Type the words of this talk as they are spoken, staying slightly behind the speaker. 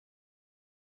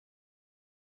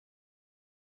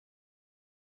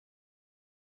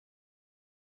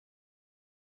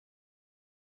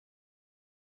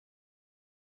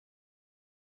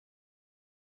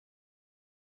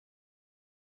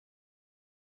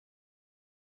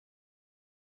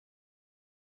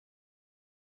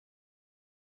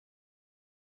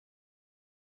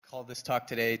called this talk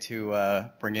today to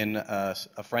bring in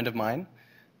a friend of mine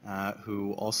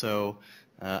who also,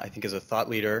 I think, is a thought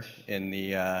leader in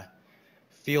the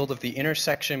field of the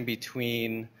intersection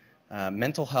between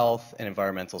mental health and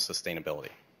environmental sustainability.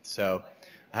 So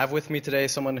I have with me today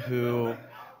someone who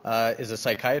is a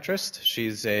psychiatrist.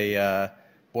 She's a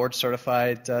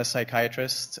board-certified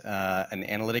psychiatrist, an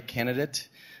analytic candidate,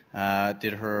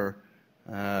 did her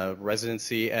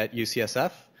residency at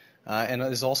UCSF, and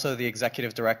is also the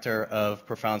executive director of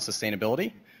Profound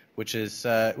Sustainability, which is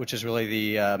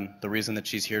really the reason that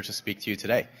she's here to speak to you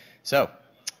today. So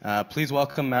please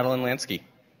welcome Madeleine Lansky.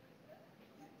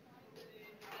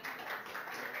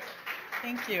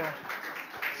 Thank you.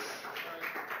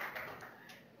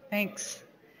 Thanks.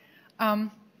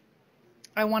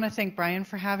 I want to thank Brian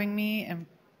for having me and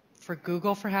for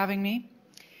Google for having me.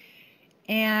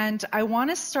 And I want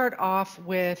to start off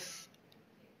with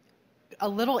a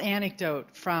little anecdote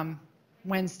from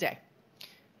Wednesday.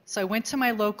 So I went to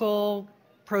my local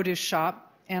produce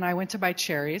shop and I went to buy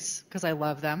cherries because I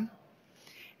love them.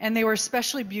 And they were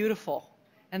especially beautiful.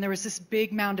 And there was this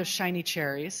big mound of shiny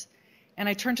cherries. And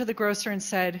I turned to the grocer and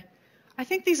said, I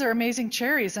think these are amazing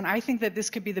cherries, and I think that this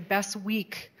could be the best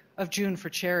week of June for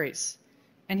cherries.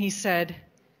 And he said,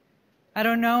 I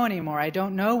don't know anymore. I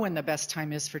don't know when the best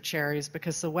time is for cherries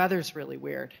because the weather's really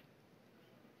weird.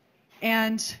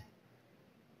 And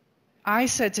I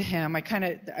said to him,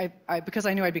 because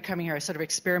I knew I'd be coming here, I sort of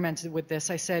experimented with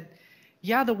this. I said,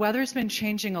 yeah, the weather's been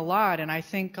changing a lot, and I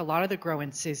think a lot of the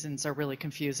growing seasons are really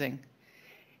confusing.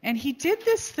 And he did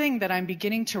this thing that I'm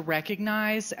beginning to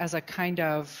recognize as a kind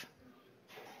of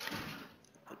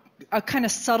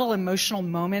subtle emotional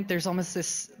moment. There's almost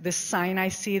this sign I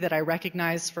see that I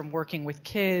recognize from working with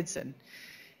kids and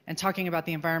talking about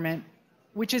the environment,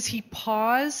 which is he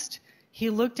paused, he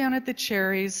looked down at the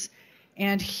cherries,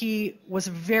 and he was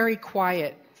very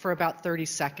quiet for about 30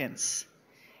 seconds.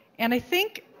 And I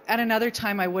think at another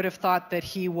time I would have thought that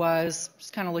he was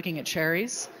just kind of looking at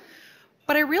cherries.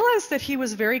 But I realized that he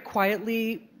was very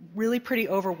quietly, really pretty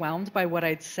overwhelmed by what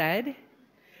I'd said.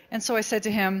 And so I said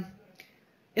to him,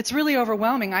 it's really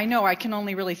overwhelming. I know I can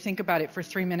only really think about it for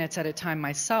 3 minutes at a time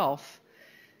myself.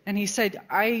 And he said,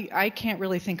 I can't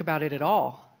really think about it at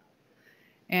all.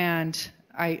 And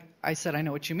I said, I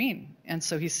know what you mean. And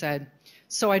so he said,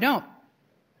 so I don't.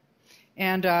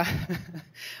 And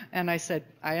and I said,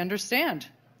 I understand.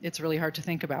 It's really hard to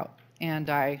think about. And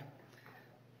I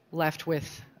left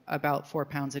with about 4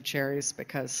 pounds of cherries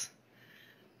because,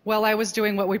 well, I was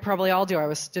doing what we probably all do. I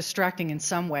was distracting in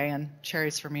some way, and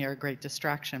cherries for me are a great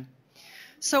distraction.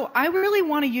 So I really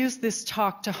want to use this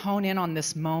talk to hone in on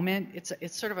this moment.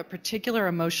 It's sort of a particular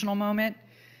emotional moment,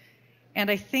 and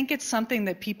I think it's something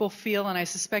that people feel, and I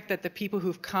suspect that the people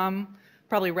who've come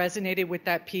probably resonated with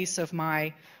that piece of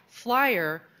my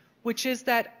flyer, which is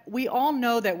that we all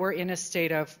know that we're in a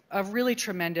state of really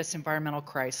tremendous environmental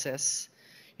crisis.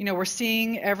 You know, we're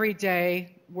seeing every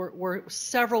day, we're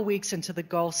several weeks into the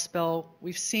Gulf spill.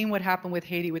 We've seen what happened with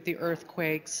Haiti with the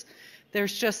earthquakes.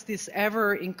 There's just this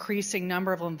ever-increasing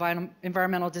number of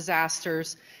environmental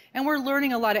disasters. And we're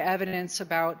learning a lot of evidence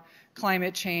about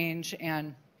climate change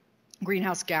and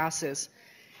greenhouse gases.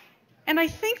 And I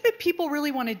think that people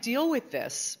really want to deal with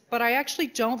this, but I actually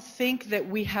don't think that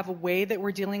we have a way that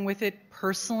we're dealing with it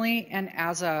personally and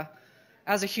as a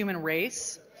human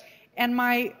race. And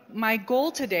my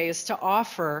goal today is to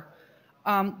offer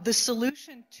the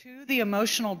solution to the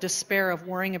emotional despair of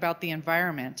worrying about the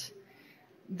environment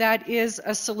that is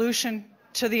a solution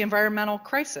to the environmental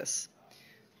crisis.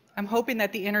 I'm hoping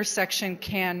that the intersection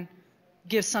can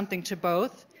give something to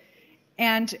both.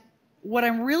 And what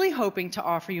I'm really hoping to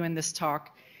offer you in this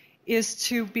talk is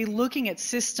to be looking at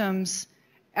systems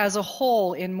as a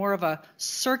whole in more of a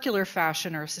circular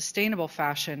fashion or a sustainable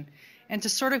fashion, and to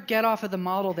sort of get off of the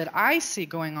model that I see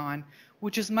going on,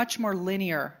 which is much more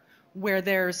linear, where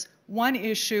there's one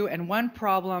issue and one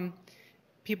problem,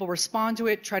 people respond to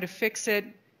it, try to fix it,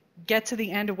 get to the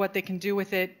end of what they can do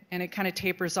with it, and it kind of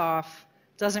tapers off,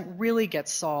 doesn't really get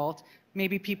solved.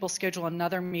 Maybe people schedule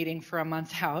another meeting for a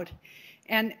month out,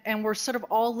 and we're sort of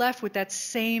all left with that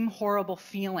same horrible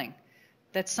feeling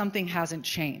that something hasn't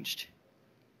changed.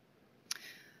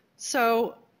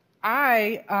 So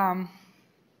I'm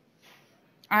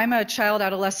a child,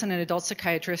 adolescent, and adult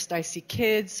psychiatrist. I see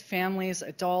kids, families,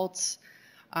 adults.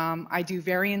 I do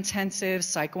very intensive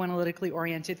psychoanalytically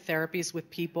oriented therapies with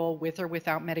people with or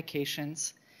without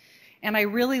medications. And I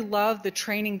really love the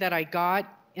training that I got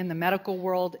in the medical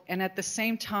world, and at the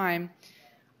same time,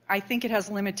 I think it has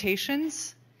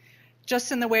limitations.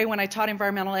 Just in the way when I taught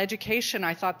environmental education,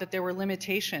 I thought that there were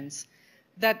limitations.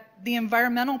 that the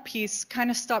environmental piece kind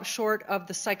of stops short of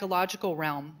the psychological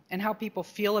realm and how people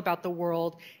feel about the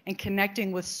world and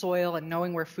connecting with soil and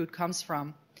knowing where food comes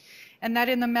from. And that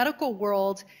in the medical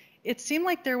world, it seemed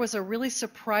like there was a really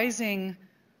surprisingly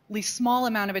small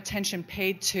amount of attention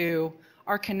paid to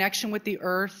our connection with the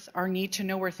earth, our need to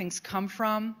know where things come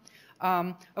from.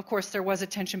 Of course, there was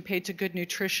attention paid to good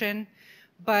nutrition,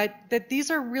 but that these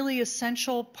are really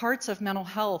essential parts of mental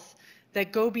health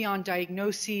that go beyond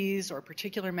diagnoses or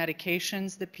particular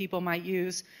medications that people might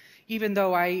use, even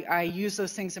though I use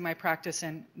those things in my practice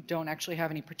and don't actually have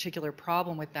any particular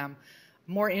problem with them.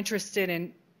 More interested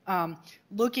in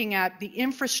looking at the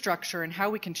infrastructure and how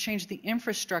we can change the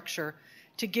infrastructure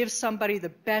to give somebody the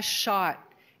best shot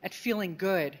at feeling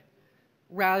good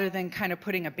rather than kind of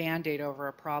putting a Band-Aid over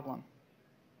a problem.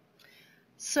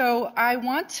 So I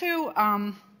want to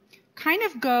kind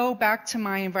of go back to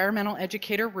my environmental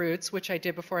educator roots, which I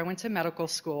did before I went to medical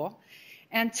school,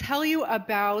 and tell you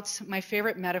about my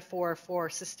favorite metaphor for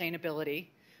sustainability,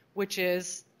 which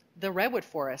is the redwood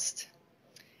forest.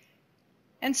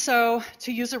 And so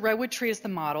to use a redwood tree as the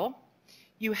model,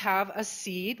 you have a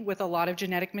seed with a lot of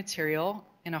genetic material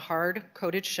in a hard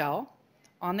coated shell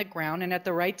on the ground, and at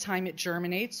the right time it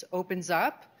germinates, opens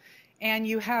up, and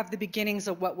you have the beginnings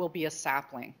of what will be a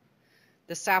sapling.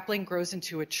 The sapling grows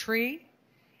into a tree,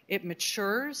 it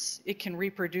matures, it can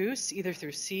reproduce either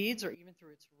through seeds or even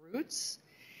through its roots,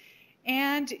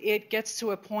 and it gets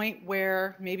to a point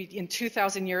where maybe in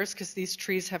 2,000 years, because these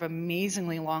trees have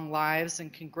amazingly long lives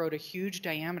and can grow to huge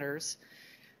diameters,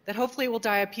 that hopefully it will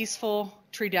die a peaceful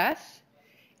tree death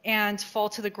and fall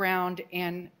to the ground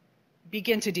and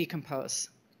begin to decompose.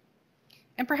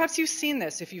 And perhaps you've seen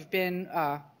this if you've been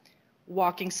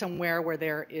walking somewhere where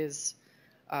there is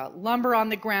lumber on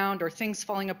the ground or things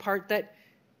falling apart,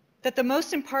 that the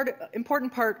most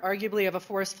important part, arguably, of a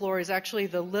forest floor is actually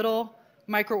the little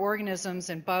microorganisms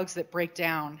and bugs that break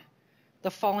down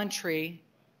the fallen tree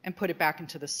and put it back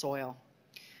into the soil.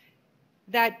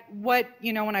 That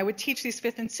when I would teach these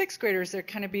 5th and 6th graders, there'd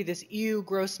kind of be this ew,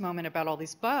 gross moment about all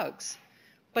these bugs.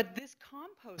 But this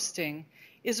composting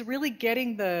is really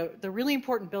getting the really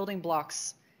important building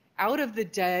blocks out of the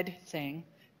dead thing,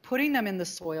 putting them in the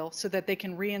soil so that they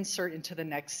can reinsert into the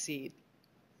next seed.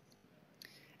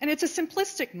 And it's a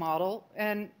simplistic model,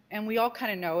 and we all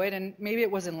kind of know it, and maybe it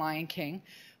was in Lion King,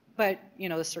 but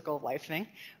the circle of life thing.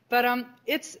 But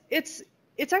it's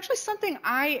actually something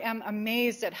I am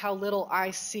amazed at how little I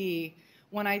see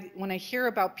when I hear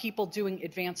about people doing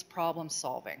advanced problem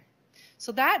solving.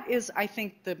 So that is, I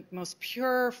think, the most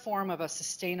pure form of a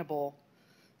sustainable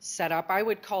setup. I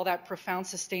would call that profound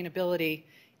sustainability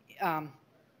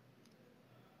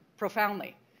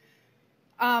profoundly.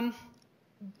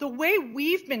 The way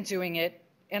we've been doing it,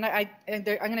 and I'm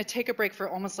going to take a break for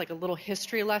almost like a little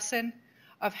history lesson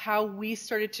of how we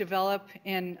started to develop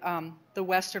in the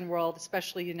Western world,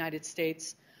 especially the United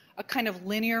States, a kind of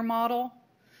linear model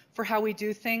for how we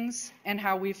do things and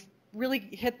how we've really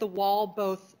hit the wall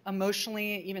both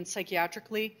emotionally, even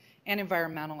psychiatrically, and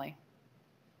environmentally.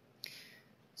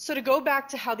 So to go back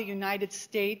to how the United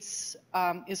States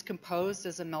is composed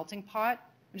as a melting pot,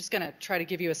 I'm just going to try to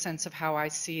give you a sense of how I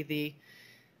see the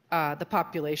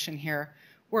population here.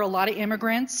 We're a lot of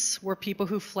immigrants. We're people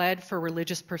who fled for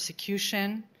religious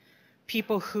persecution,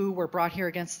 people who were brought here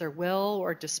against their will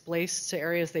or displaced to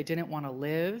areas they didn't want to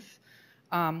live,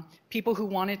 people who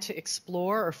wanted to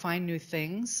explore or find new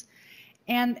things.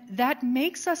 And that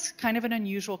makes us kind of an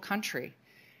unusual country.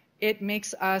 It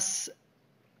makes us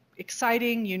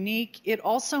exciting, unique. It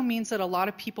also means that a lot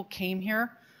of people came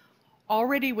here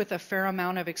already with a fair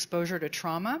amount of exposure to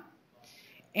trauma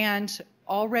and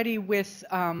already with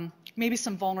maybe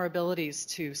some vulnerabilities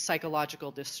to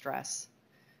psychological distress.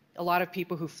 A lot of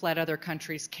people who fled other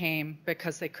countries came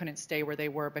because they couldn't stay where they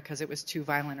were because it was too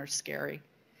violent or scary.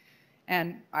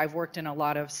 And I've worked in a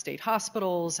lot of state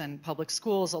hospitals and public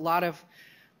schools. A lot of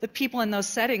the people in those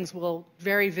settings will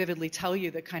very vividly tell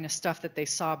you the kind of stuff that they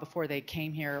saw before they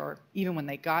came here or even when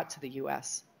they got to the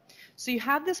US. So you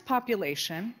have this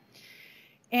population,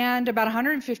 and about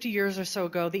 150 years or so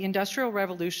ago, the Industrial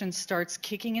Revolution starts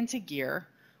kicking into gear,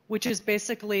 which is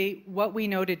basically what we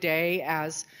know today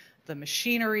as the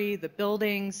machinery, the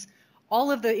buildings,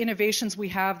 all of the innovations we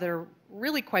have that are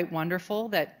really quite wonderful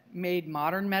that made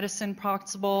modern medicine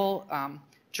possible,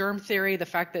 germ theory, the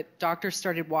fact that doctors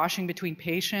started washing between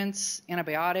patients,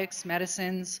 antibiotics,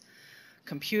 medicines,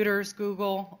 computers,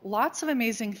 Google, lots of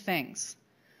amazing things.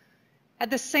 At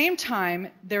the same time,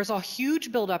 there's a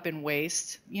huge buildup in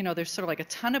waste. There's sort of like a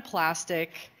ton of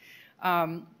plastic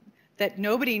that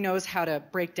nobody knows how to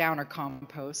break down or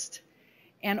compost.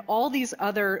 And all these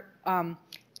other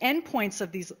endpoints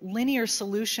of these linear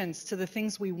solutions to the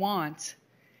things we want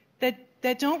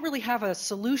that don't really have a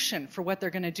solution for what they're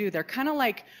going to do. They're kind of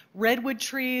like redwood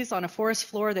trees on a forest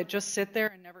floor that just sit there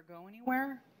and never go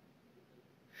anywhere.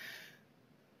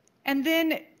 And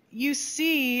then you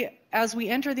see, as we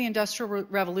enter the Industrial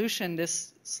Revolution,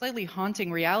 this slightly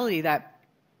haunting reality that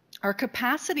our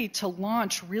capacity to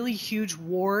launch really huge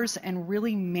wars and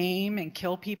really maim and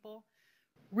kill people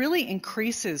really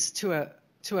increases to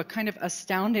a kind of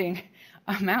astounding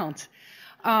amount.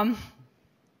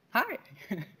 Hi.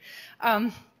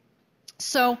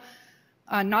 So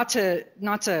not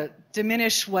to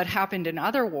diminish what happened in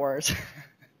other wars,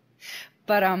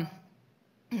 but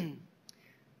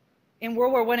in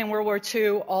World War I and World War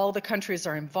II, all the countries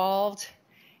are involved,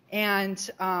 and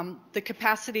the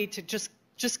capacity to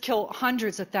just kill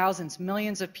hundreds of thousands,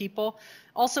 millions of people.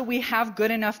 Also, we have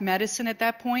good enough medicine at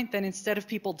that point that instead of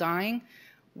people dying,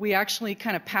 we actually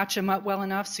kind of patch them up well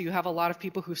enough so you have a lot of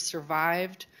people who've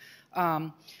survived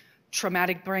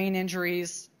traumatic brain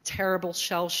injuries, terrible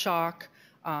shell shock,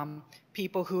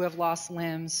 people who have lost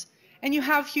limbs. And you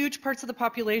have huge parts of the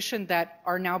population that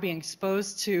are now being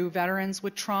exposed to veterans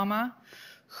with trauma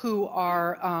who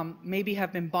are maybe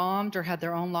have been bombed or had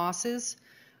their own losses.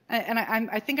 And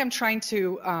I think I'm trying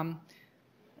to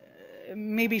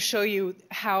maybe show you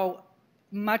how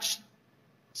much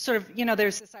sort of, you know,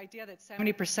 there's this idea that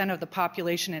 70% of the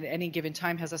population at any given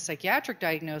time has a psychiatric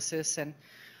diagnosis, and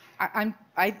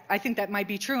I think that might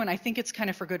be true, and I think it's kind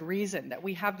of for good reason, that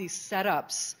we have these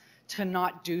setups to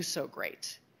not do so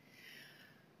great.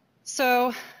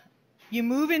 So you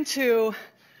move into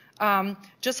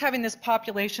just having this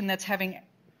population that's having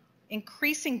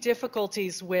increasing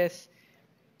difficulties with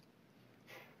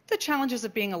the challenges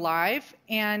of being alive,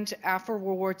 and after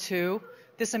World War II,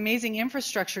 this amazing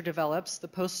infrastructure develops, the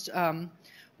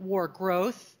post-war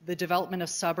growth, the development of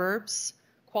suburbs,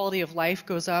 quality of life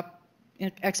goes up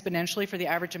exponentially for the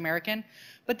average American.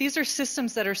 But these are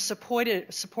systems that are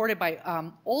supported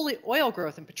by oil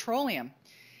growth and petroleum.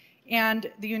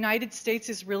 And the United States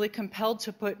is really compelled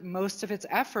to put most of its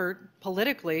effort,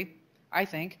 politically, I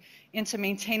think, into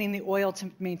maintaining the oil to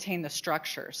maintain the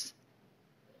structures.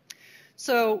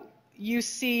 So you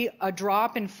see a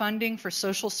drop in funding for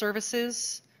social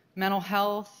services, mental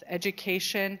health,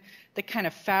 education, the kind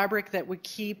of fabric that would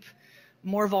keep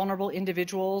more vulnerable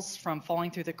individuals from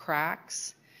falling through the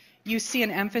cracks. You see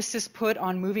an emphasis put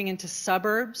on moving into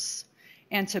suburbs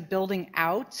and to building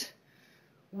out,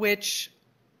 which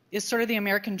is sort of the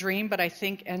American dream, but I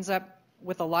think ends up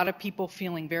with a lot of people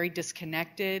feeling very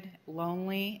disconnected,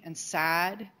 lonely, and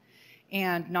sad,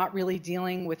 and not really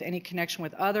dealing with any connection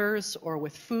with others or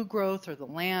with food growth or the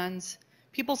lands.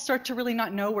 People start to really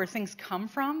not know where things come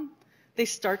from. They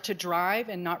start to drive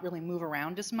and not really move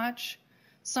around as much.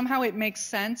 Somehow it makes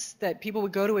sense that people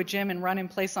would go to a gym and run in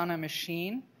place on a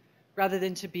machine rather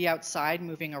than to be outside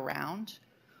moving around,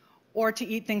 or to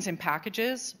eat things in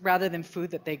packages rather than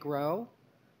food that they grow.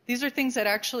 These are things that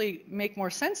actually make more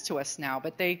sense to us now,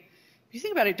 but they, if you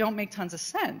think about it, don't make tons of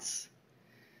sense.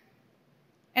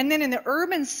 And then in the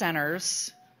urban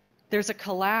centers, there's a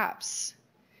collapse.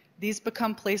 These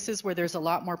become places where there's a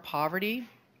lot more poverty.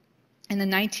 In the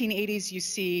 1980s, you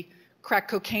see crack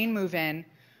cocaine move in,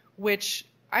 which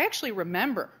I actually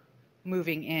remember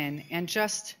moving in, and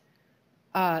just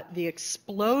the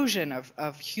explosion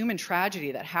of human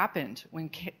tragedy that happened when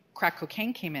crack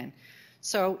cocaine came in.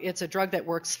 So it's a drug that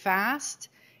works fast.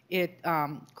 It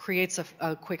creates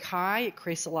a quick high. It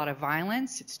creates a lot of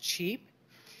violence. It's cheap.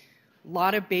 A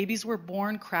lot of babies were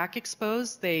born crack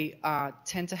exposed. They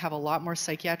tend to have a lot more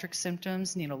psychiatric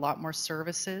symptoms, need a lot more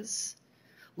services.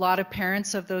 A lot of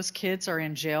parents of those kids are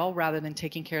in jail rather than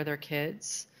taking care of their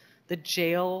kids. The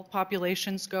jail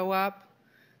populations go up.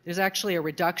 There's actually a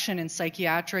reduction in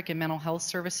psychiatric and mental health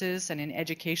services and in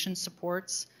education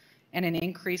supports, and an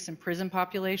increase in prison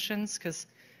populations because,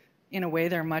 in a way,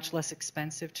 they're much less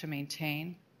expensive to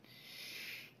maintain.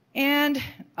 And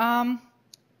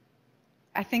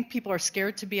I think people are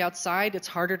scared to be outside. It's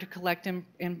harder to collect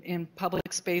in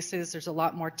public spaces. There's a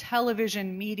lot more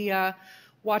television, media,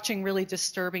 watching really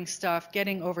disturbing stuff,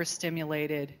 getting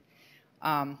overstimulated.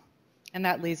 And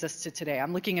that leads us to today.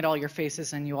 I'm looking at all your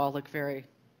faces, and you all look very...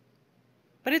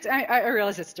 But I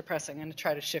realize it's depressing. I'm going to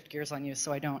try to shift gears on you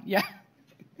so I don't. Yeah,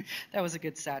 that was a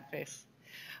good sad face.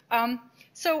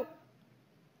 So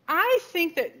I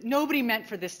think that nobody meant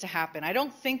for this to happen. I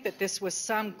don't think that this was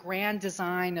some grand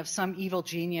design of some evil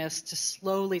genius to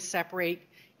slowly separate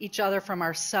each other from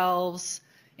ourselves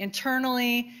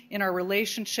internally, in our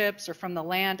relationships, or from the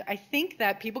land. I think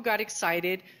that people got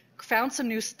excited, found some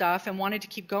new stuff, and wanted to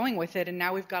keep going with it, and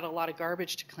now we've got a lot of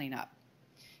garbage to clean up.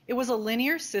 It was a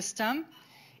linear system.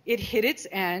 It hit its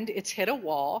end. It's hit a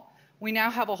wall. We now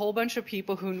have a whole bunch of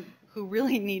people who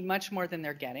really need much more than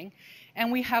they're getting.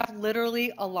 And we have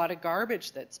literally a lot of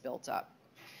garbage that's built up.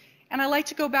 And I like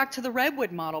to go back to the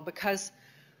redwood model, because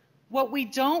what we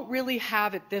don't really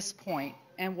have at this point,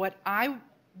 and what I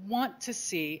want to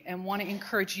see and want to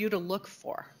encourage you to look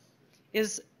for,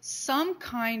 is some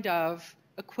kind of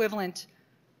equivalent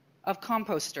of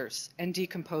composters and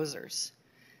decomposers.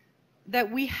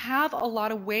 That we have a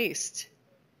lot of waste,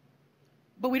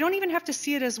 but we don't even have to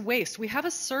see it as waste. We have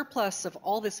a surplus of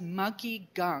all this mucky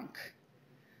gunk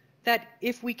that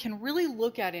if we can really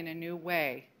look at in a new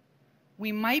way,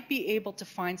 we might be able to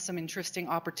find some interesting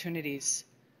opportunities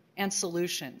and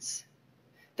solutions.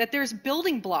 That there's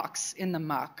building blocks in the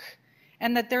muck,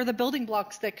 and that they're the building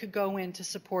blocks that could go in to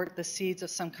support the seeds of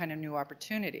some kind of new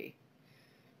opportunity.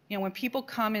 You know, when people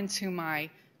come into my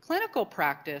clinical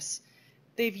practice,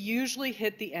 they've usually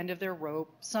hit the end of their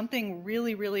rope. Something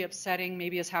really, really upsetting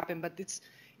maybe has happened, but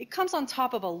it comes on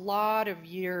top of a lot of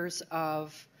years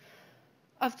of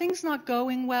things not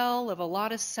going well, of a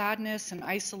lot of sadness and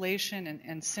isolation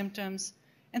and symptoms.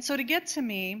 And so to get to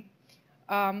me,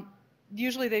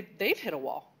 usually they've hit a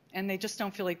wall, and they just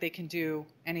don't feel like they can do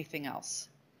anything else.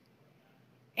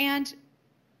 And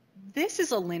this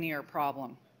is a linear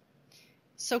problem.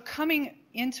 So coming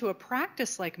into a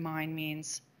practice like mine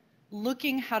means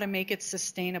looking how to make it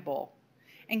sustainable.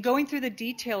 And going through the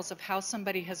details of how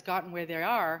somebody has gotten where they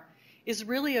are is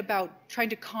really about trying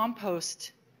to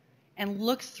compost and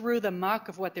look through the muck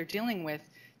of what they're dealing with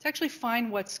to actually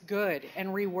find what's good and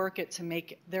rework it to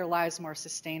make their lives more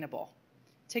sustainable.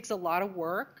 It takes a lot of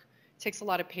work, it takes a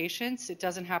lot of patience, it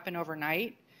doesn't happen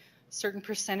overnight. A certain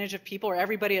percentage of people, or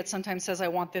everybody that sometimes says, I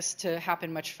want this to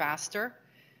happen much faster.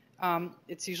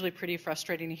 It's usually pretty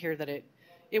frustrating to hear that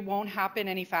it won't happen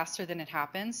any faster than it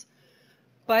happens.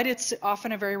 But it's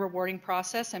often a very rewarding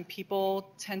process, and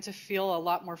people tend to feel a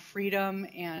lot more freedom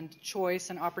and choice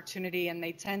and opportunity, and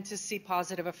they tend to see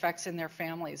positive effects in their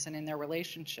families and in their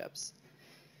relationships.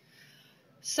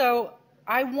 So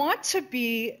I want to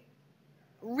be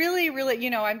really, really,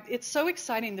 it's so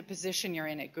exciting the position you're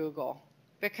in at Google,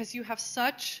 because you have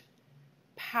such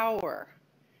power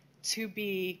to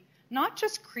be not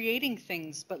just creating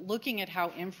things, but looking at how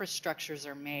infrastructures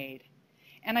are made.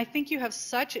 And I think you have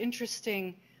such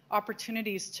interesting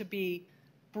opportunities to be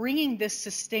bringing this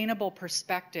sustainable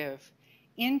perspective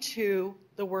into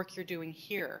the work you're doing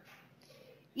here.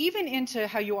 Even into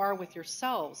how you are with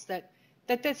yourselves, that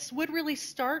this would really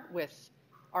start with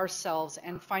ourselves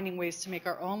and finding ways to make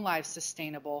our own lives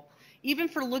sustainable. Even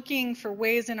for looking for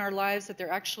ways in our lives that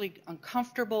they're actually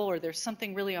uncomfortable or there's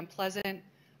something really unpleasant.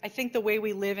 I think the way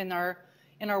we live in our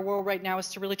world right now is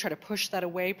to really try to push that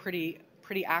away pretty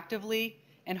actively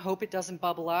and hope it doesn't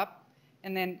bubble up.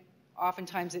 And then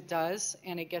oftentimes it does,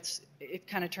 and it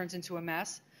kind of turns into a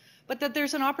mess. But that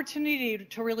there's an opportunity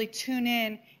to really tune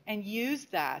in and use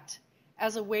that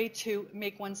as a way to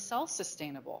make oneself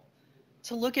sustainable,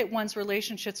 to look at one's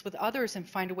relationships with others and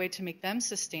find a way to make them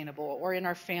sustainable, or in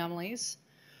our families,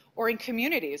 or in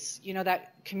communities.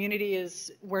 That community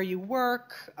is where you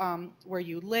work, where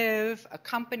you live, a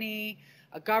company,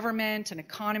 a government, an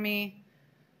economy,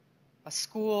 a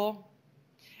school,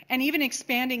 and even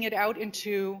expanding it out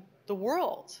into the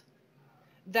world.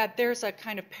 That there's a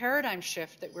kind of paradigm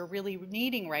shift that we're really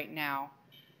needing right now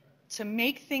to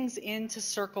make things into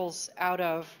circles out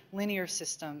of linear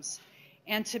systems,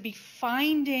 and to be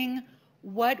finding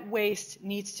what waste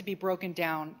needs to be broken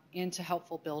down into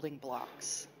helpful building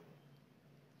blocks.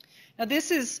 Now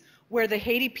this is where the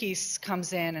Haiti piece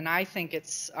comes in, and I think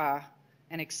it's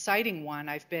an exciting one.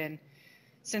 I've been,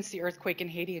 since the earthquake in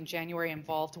Haiti in January,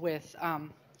 involved with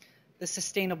the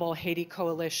Sustainable Haiti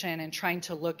Coalition and trying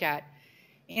to look at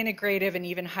integrative and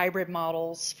even hybrid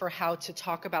models for how to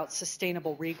talk about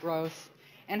sustainable regrowth,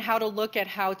 and how to look at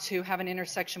how to have an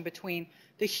intersection between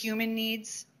the human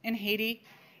needs in Haiti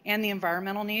and the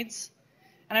environmental needs.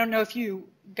 And I don't know if you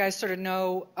guys sort of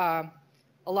know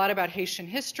a lot about Haitian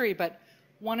history, but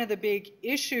one of the big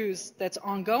issues that's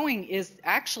ongoing is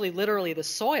actually literally the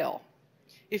soil.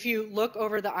 If you look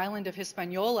over the island of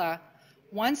Hispaniola,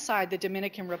 one side, the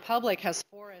Dominican Republic, has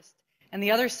forest, and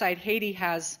the other side, Haiti,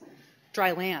 has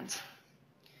dry land.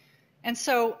 And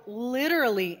so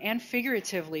literally and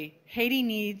figuratively, Haiti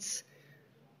needs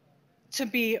to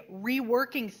be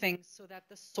reworking things so that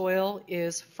the soil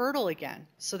is fertile again,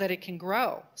 so that it can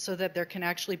grow, so that there can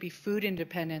actually be food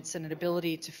independence and an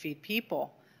ability to feed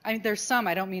people. I mean, there's some,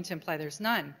 I don't mean to imply there's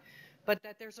none, but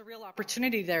that there's a real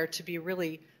opportunity there to be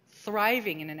really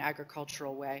thriving in an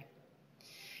agricultural way.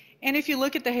 And if you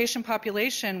look at the Haitian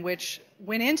population, which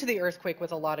went into the earthquake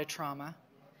with a lot of trauma,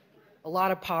 a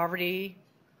lot of poverty,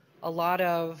 a lot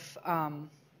of,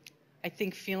 I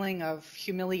think, feeling of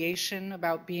humiliation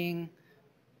about being,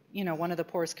 one of the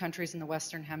poorest countries in the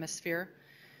Western Hemisphere,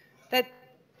 that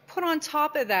put on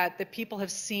top of that, that people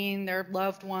have seen their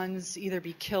loved ones either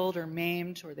be killed or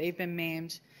maimed, or they've been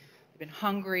maimed, they've been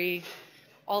hungry,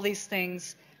 all these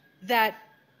things, that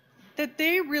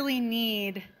they really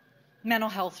need mental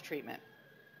health treatment.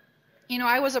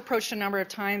 I was approached a number of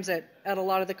times at a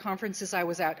lot of the conferences I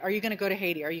was at, are you going to go to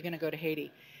Haiti? Are you going to go to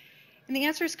Haiti? And the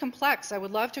answer is complex. I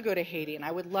would love to go to Haiti, and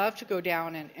I would love to go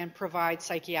down and provide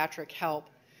psychiatric help.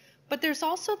 But there's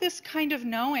also this kind of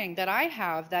knowing that I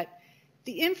have that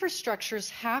the infrastructures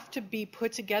have to be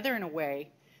put together in a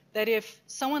way that if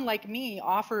someone like me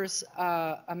offers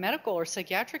a medical or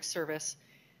psychiatric service,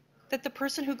 that the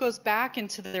person who goes back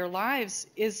into their lives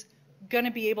is going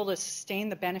to be able to sustain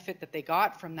the benefit that they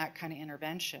got from that kind of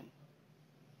intervention.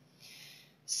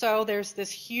 So there's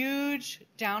this huge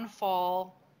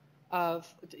downfall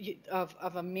of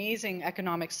amazing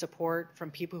economic support from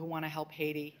people who want to help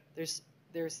Haiti. There's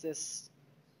this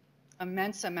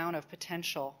immense amount of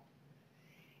potential.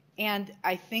 And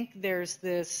I think there's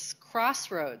this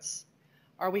crossroads.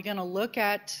 Are we going to look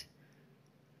at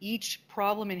each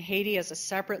problem in Haiti as a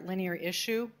separate linear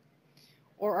issue?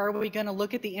 Or are we going to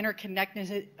look at the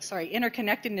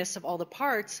interconnectedness of all the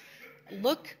parts,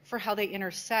 look for how they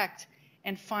intersect,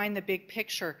 and find the big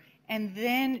picture, and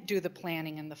then do the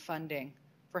planning and the funding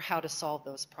for how to solve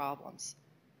those problems?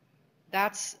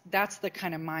 That's the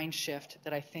kind of mind shift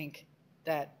that I think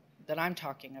that I'm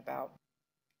talking about.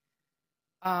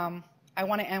 I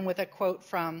want to end with a quote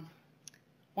from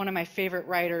one of my favorite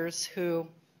writers who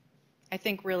I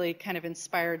think really kind of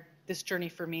inspired this journey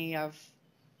for me of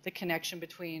the connection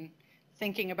between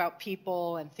thinking about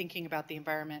people and thinking about the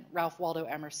environment, Ralph Waldo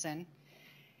Emerson.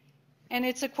 And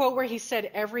it's a quote where he said,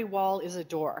 "Every wall is a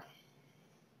door."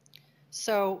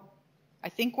 So I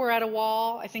think we're at a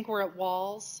wall. I think we're at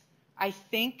walls. I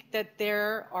think that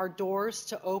there are doors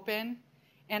to open.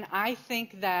 And I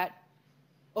think that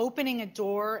opening a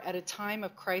door at a time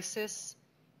of crisis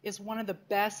is one of the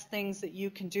best things that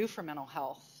you can do for mental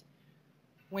health.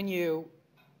 When you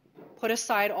put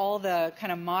aside all the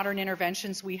kind of modern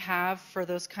interventions we have for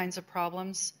those kinds of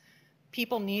problems,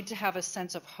 people need to have a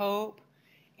sense of hope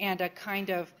and a kind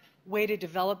of way to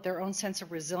develop their own sense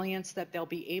of resilience that they'll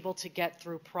be able to get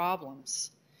through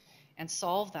problems and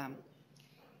solve them.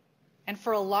 And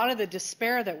for a lot of the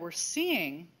despair that we're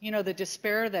seeing, the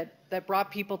despair that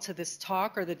brought people to this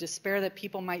talk, or the despair that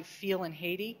people might feel in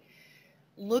Haiti,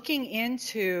 looking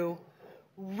into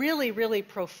really, really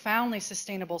profoundly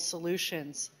sustainable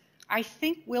solutions, I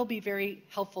think will be very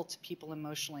helpful to people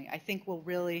emotionally. I think will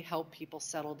really help people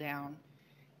settle down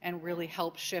and really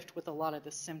help shift with a lot of the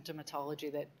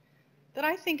symptomatology that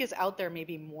I think is out there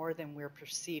maybe more than we're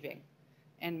perceiving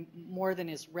and more than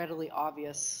is readily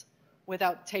obvious,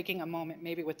 without taking a moment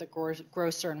maybe with the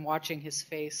grocer and watching his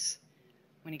face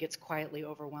when he gets quietly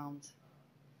overwhelmed.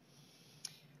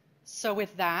 So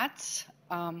with that,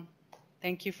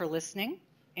 thank you for listening,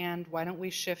 and why don't we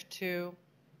shift to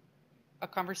a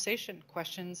conversation,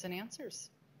 questions and answers.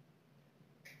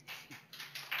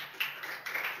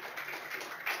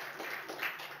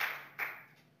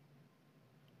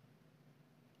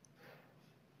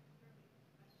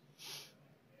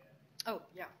 Oh,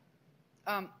 yeah.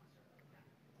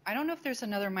 I don't know if there's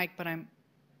another mic, but I'm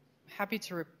happy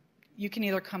to, you can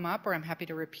either come up or I'm happy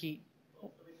to repeat.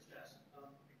 Well, let me just ask.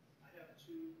 I have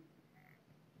two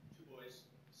boys,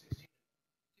 16. Do you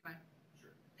mind? Sure.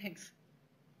 Thanks.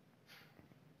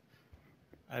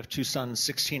 I have two sons,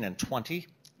 16 and 20,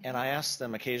 and I ask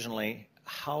them occasionally,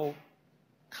 how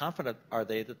confident are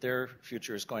they that their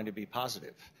future is going to be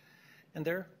positive? And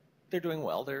they're doing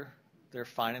well. They're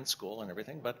fine in school and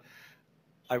everything, but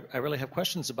I really have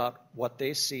questions about what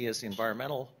they see as the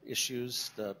environmental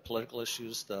issues, the political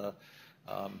issues,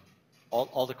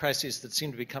 all the crises that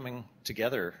seem to be coming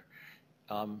together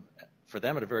for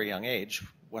them at a very young age.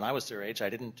 When I was their age, I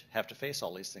didn't have to face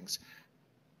all these things.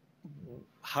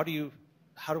 How do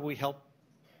we help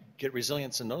get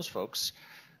resilience in those folks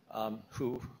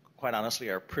who, quite honestly,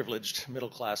 are privileged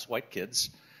middle-class white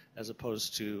kids, as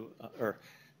opposed to, or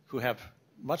who have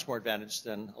much more advantage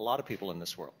than a lot of people in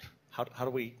this world? How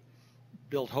do we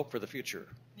build hope for the future?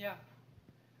 Yeah.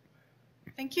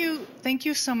 Thank you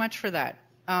so much for that.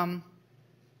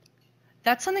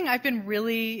 That's something I've been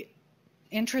really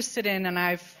interested in, and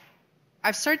I've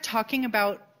started talking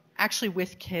about actually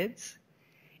with kids,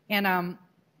 and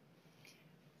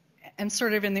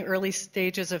sort of in the early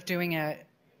stages of doing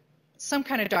some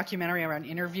kind of documentary around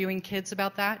interviewing kids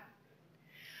about that.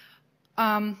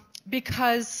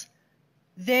 Because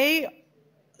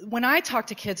when I talk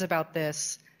to kids about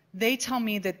this, they tell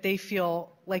me that they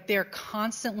feel like they're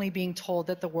constantly being told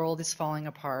that the world is falling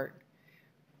apart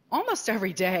almost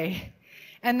every day,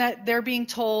 and that they're being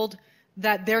told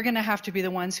that they're going to have to be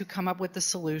the ones who come up with the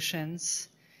solutions,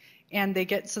 and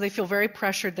so they feel very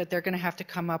pressured that they're going to have to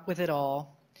come up with it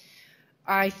all.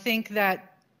 I think that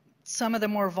some of the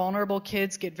more vulnerable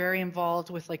kids get very involved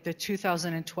with like the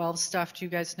 2012 stuff. Do you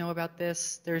guys know about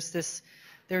this? There's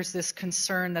this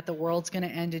concern that the world's going to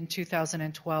end in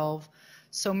 2012.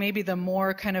 So maybe the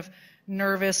more kind of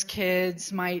nervous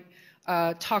kids might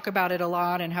talk about it a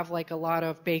lot and have like a lot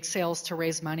of bake sales to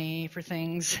raise money for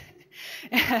things.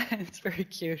 It's very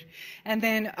cute. And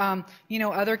then,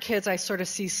 other kids I sort of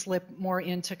see slip more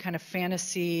into kind of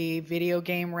fantasy video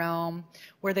game realm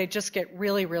where they just get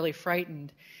really, really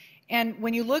frightened. And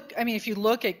when you look, if you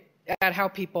look at how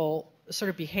people sort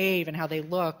of behave and how they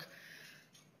look,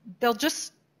 they'll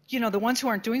just, the ones who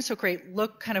aren't doing so great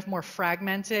look kind of more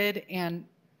fragmented and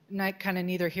not kind of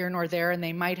neither here nor there, and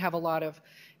they might have a lot of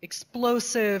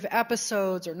explosive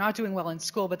episodes or not doing well in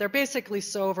school, but they're basically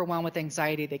so overwhelmed with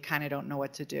anxiety they kind of don't know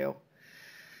what to do.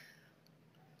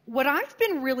 What I've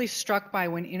been really struck by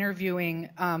when interviewing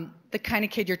the kind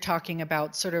of kid you're talking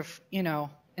about, sort of,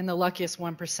 in the luckiest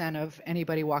 1% of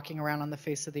anybody walking around on the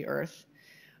face of the earth,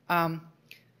 and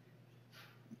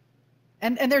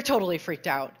they're totally freaked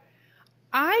out,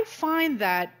 I find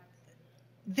that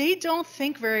they don't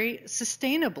think very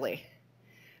sustainably.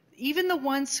 Even the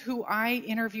ones who I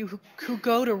interview who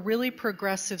go to really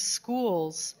progressive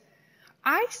schools,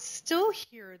 I still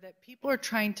hear that people are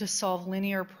trying to solve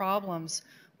linear problems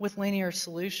with linear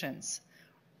solutions.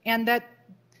 And that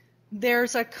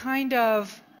there's a kind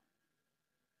of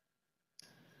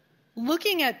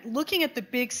looking at the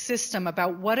big system,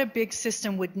 about what a big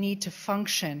system would need to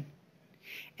function,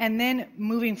 and then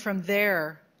moving from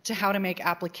there to how to make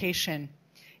application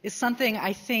is something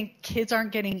I think kids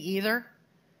aren't getting either.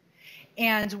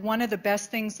 And one of the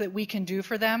best things that we can do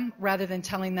for them, rather than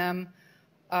telling them,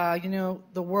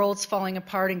 the world's falling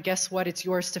apart and guess what, it's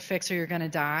yours to fix or you're going to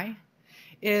die,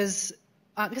 is,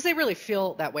 because they really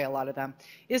feel that way, a lot of them,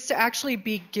 is to actually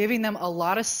be giving them a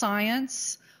lot of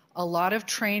science, a lot of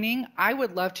training. I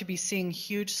would love to be seeing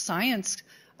huge science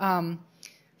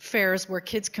fairs where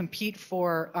kids compete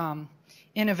for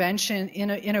innovations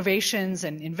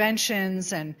and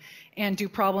inventions and do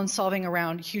problem solving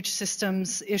around huge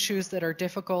systems issues that are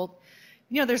difficult.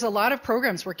 There's a lot of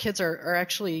programs where kids are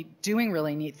actually doing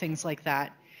really neat things like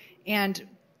that. And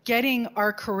getting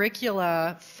our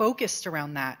curricula focused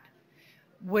around that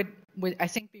would I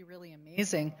think be really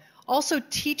amazing. Also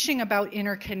teaching about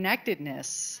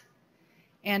interconnectedness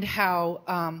and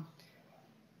how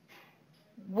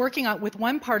working with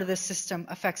one part of the system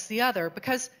affects the other,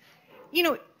 because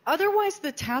otherwise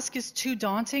the task is too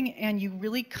daunting and you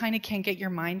really kind of can't get your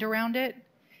mind around it.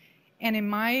 And in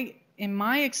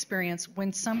my experience,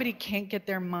 when somebody can't get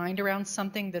their mind around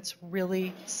something that's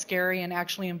really scary and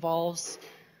actually involves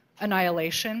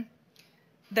annihilation,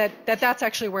 that's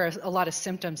actually where a lot of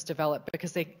symptoms develop,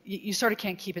 because you sort of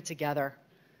can't keep it together.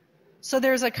 So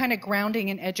there's a kind of grounding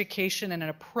in education and an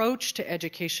approach to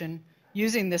education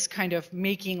using this kind of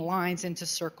making lines into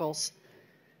circles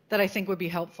that I think would be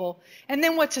helpful. And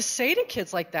then what to say to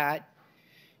kids like that,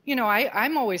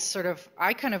 I'm always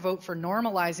I kind of vote for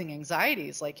normalizing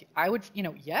anxieties. Like I would,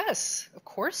 yes, of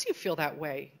course you feel that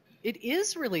way. It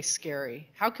is really scary.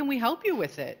 How can we help you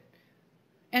with it?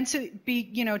 And to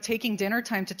be, taking dinner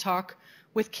time to talk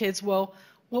with kids, well,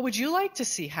 what would you like to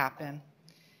see happen?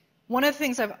 One of the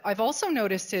things I've also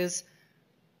noticed is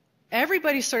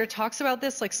everybody sort of talks about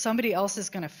this like somebody else is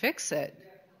going to fix it.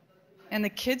 And the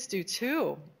kids do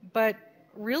too. But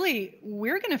really,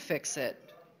 we're going to fix it.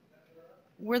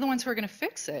 We're the ones who are going to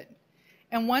fix it.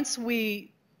 And once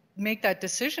we make that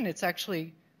decision, it's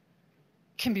actually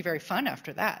can be very fun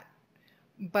after that.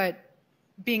 But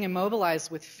being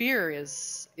immobilized with fear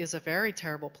is a very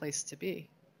terrible place to be.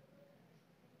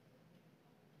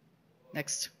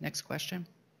 Next question.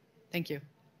 Thank you.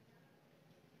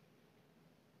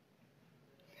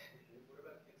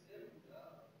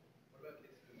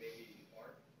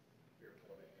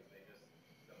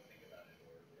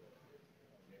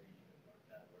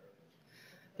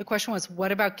 The question was,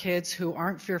 what about kids who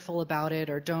aren't fearful about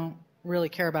it or don't really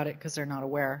care about it because they're not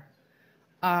aware?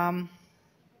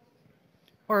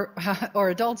 Or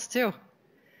adults too.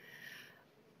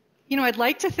 I'd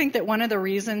like to think that one of the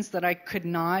reasons that I could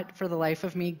not, for the life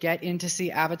of me, get in to see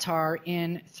Avatar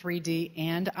in 3D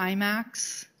and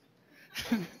IMAX,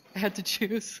 I had to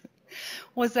choose,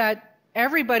 was that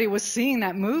everybody was seeing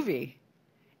that movie.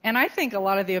 And I think a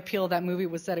lot of the appeal of that movie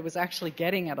was that it was actually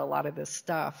getting at a lot of this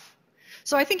stuff.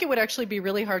 So I think it would actually be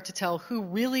really hard to tell who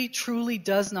really, truly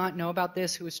does not know about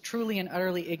this, who is truly and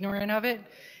utterly ignorant of it,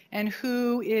 and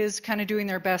who is kind of doing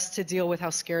their best to deal with how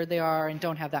scared they are and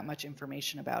don't have that much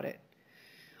information about it.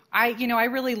 I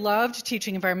really loved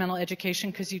teaching environmental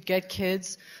education because you'd get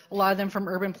kids, a lot of them from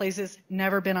urban places,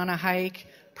 never been on a hike,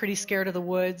 pretty scared of the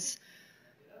woods,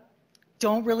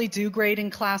 don't really do great in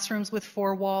classrooms with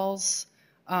four walls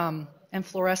and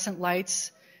fluorescent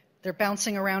lights. They're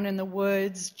bouncing around in the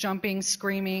woods, jumping,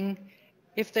 screaming.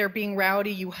 If they're being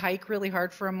rowdy, you hike really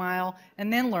hard for a mile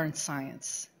and then learn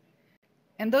science.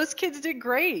 And those kids did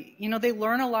great. They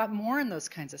learn a lot more in those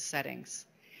kinds of settings.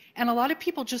 And a lot of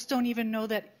people just don't even know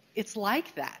that it's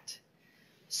like that.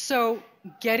 So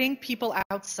getting people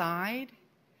outside,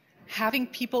 having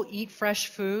people eat fresh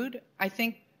food, I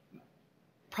think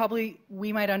probably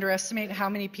we might underestimate how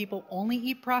many people only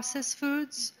eat processed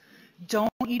foods,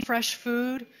 don't eat fresh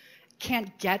food,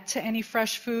 can't get to any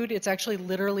fresh food. It's actually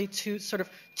literally too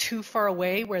far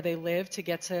away where they live to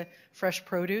get to fresh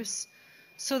produce.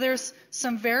 So there's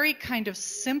some very kind of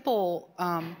simple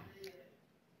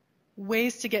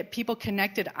ways to get people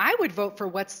connected. I would vote for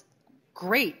what's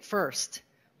great first,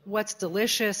 what's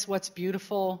delicious, what's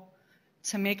beautiful,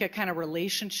 to make a kind of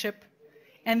relationship,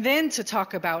 and then to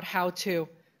talk about how to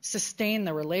sustain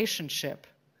the relationship.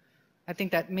 I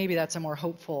think that maybe that's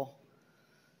that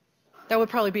would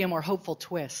probably be a more hopeful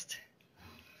twist.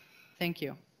 Thank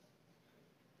you.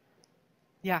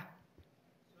 Yeah.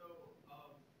 So,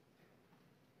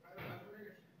 I was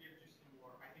wondering if you could give just some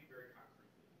more, I think very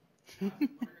concrete. I was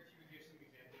wondering if you could give some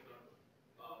examples of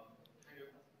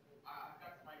I've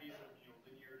got some ideas of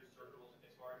linear to circles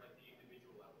as far as like the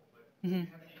individual level, but do you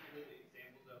have any good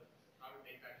examples of how to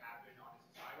make that happen on a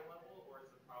societal level, or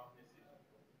is the problem is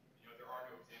there are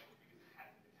no examples because it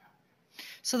hasn't been happening?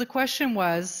 So the question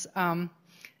was,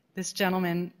 this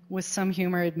gentleman with some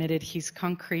humor admitted he's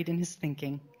concrete in his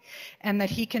thinking, and that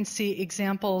he can see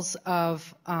examples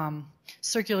of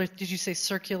circular, did you say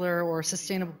circular or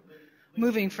sustainable,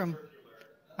 moving from,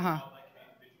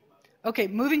 okay,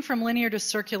 moving from linear to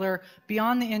circular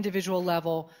beyond the individual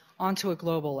level onto a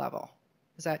global level.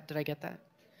 Did I get that?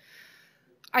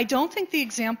 I don't think the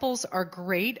examples are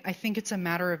great. I think it's a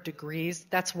matter of degrees.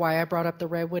 That's why I brought up the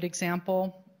redwood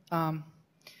example,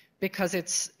 because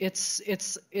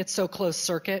it's so closed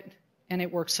circuit and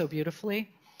it works so beautifully.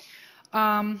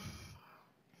 I'm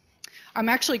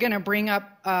actually going to bring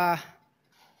up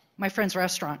my friend's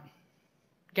restaurant,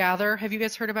 Gather. Have you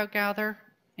guys heard about Gather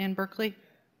in Berkeley?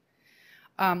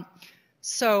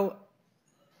 So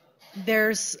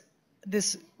there's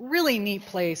this really neat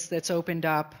place that's opened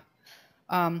up.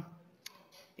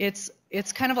 It's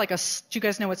kind of like do you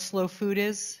guys know what slow food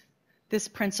is? This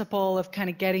principle of kind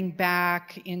of getting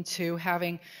back into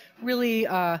having really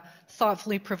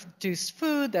thoughtfully produced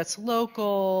food that's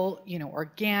local,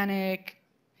 organic,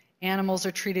 animals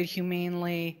are treated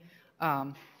humanely.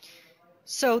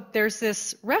 So there's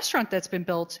this restaurant that's been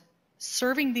built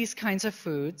serving these kinds of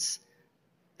foods.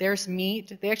 There's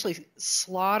meat. They actually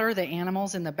slaughter the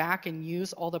animals in the back and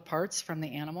use all the parts from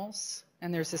the animals,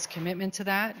 and there's this commitment to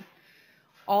that.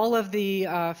 All of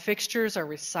the fixtures are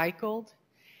recycled,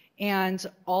 and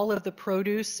all of the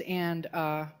produce and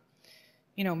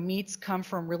meats come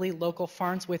from really local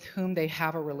farms with whom they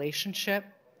have a relationship.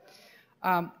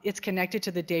 It's connected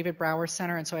to the David Brower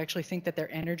Center, and so I actually think that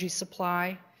their energy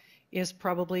supply is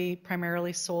probably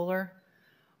primarily solar.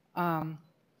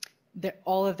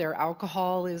 All of their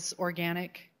alcohol is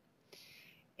organic.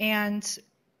 And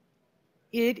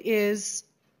it is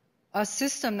a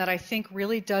system that I think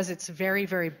really does its very,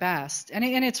 very best. And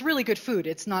it's really good food.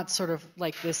 It's not sort of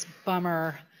like this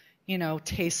bummer,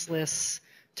 tasteless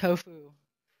tofu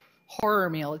horror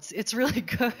meal. It's really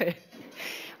good.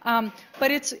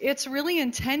 But it's really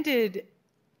intended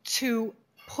to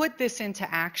put this into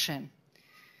action.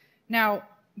 Now,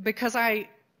 because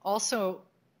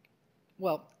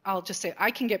I'll just say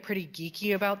I can get pretty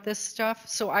geeky about this stuff,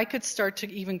 so I could start to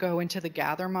even go into the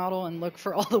Gather model and look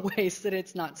for all the ways that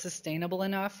it's not sustainable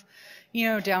enough,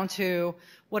 down to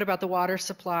what about the water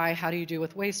supply, how do you do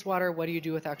with wastewater, what do you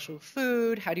do with actual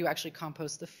food, how do you actually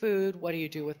compost the food, what do you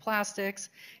do with plastics,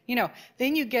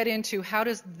 then you get into how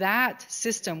does that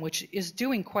system, which is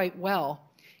doing quite well,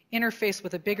 interface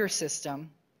with a bigger system,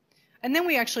 and then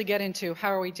we actually get into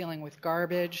how are we dealing with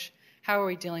garbage, how are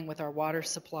we dealing with our water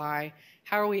supply,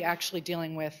 how are we actually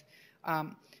dealing with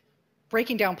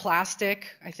breaking down plastic.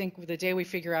 I think the day we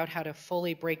figure out how to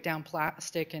fully break down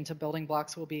plastic into building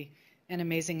blocks will be an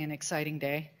amazing and exciting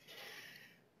day.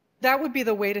 That would be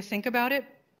the way to think about it.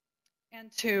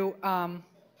 and to,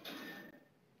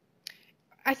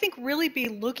 I think, really be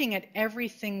looking at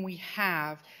everything we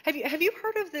have. Have you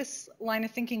heard of this line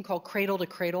of thinking called cradle to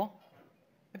cradle?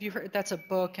 Have you heard? That's a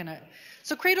book.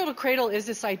 So cradle to cradle is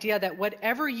this idea that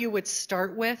whatever you would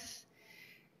start with,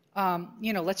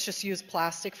 let's just use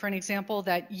plastic for an example,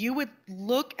 that you would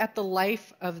look at the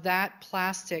life of that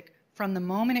plastic from the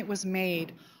moment it was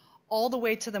made all the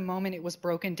way to the moment it was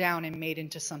broken down and made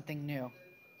into something new.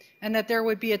 And that there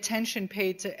would be attention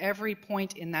paid to every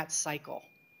point in that cycle.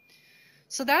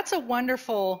 So that's a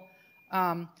wonderful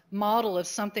model of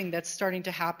something that's starting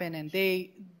to happen, and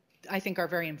they, I think, are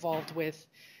very involved with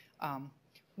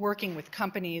working with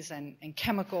companies and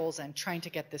chemicals and trying to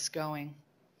get this going.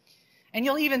 And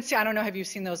you'll even see, I don't know, have you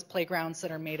seen those playgrounds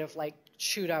that are made of like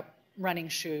chewed up running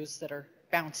shoes that are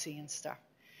bouncy and stuff?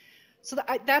 So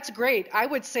that's great. I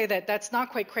would say that that's not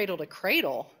quite cradle to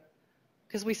cradle,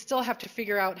 because we still have to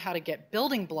figure out how to get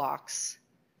building blocks.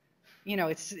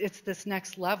 It's this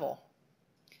next level.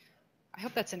 I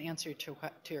hope that's an answer to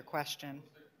your question.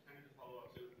 Kind of to follow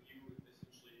up, so you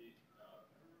essentially, so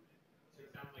it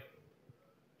sounds like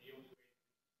the only way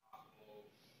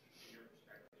possible, in your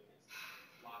perspective,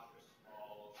 is lots of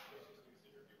small systems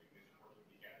that are doing this working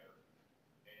together.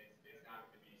 And it's not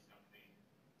going to be something that's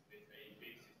a big system that can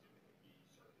be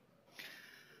circular.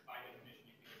 By definition,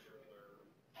 you think a circular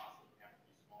process would have to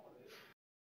be smaller.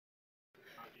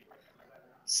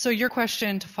 So your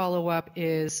question to follow up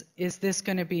is this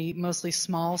going to be mostly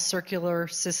small circular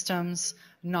systems,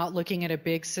 not looking at a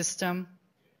big system?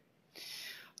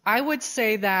 I would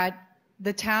say that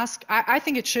the task, I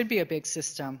think it should be a big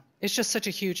system. It's just such a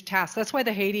huge task. That's why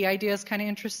the Haiti idea is kind of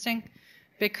interesting,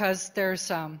 because there's,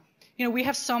 we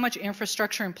have so much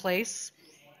infrastructure in place,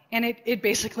 and it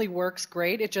basically works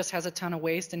great. It just has a ton of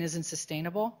waste and isn't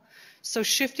sustainable. So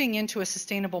shifting into a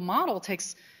sustainable model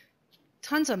takes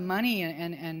tons of money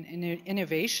and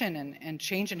innovation and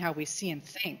change in how we see and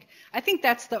think. I think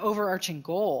that's the overarching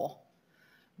goal.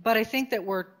 But I think that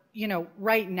we're,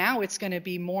 right now it's going to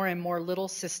be more and more little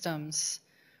systems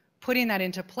putting that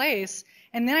into place.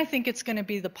 And then I think it's going to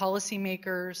be the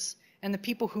policymakers and the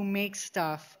people who make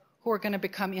stuff who are going to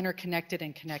become interconnected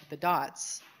and connect the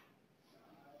dots.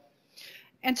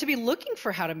 And to be looking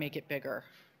for how to make it bigger.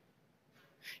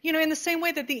 In the same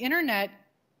way that the internet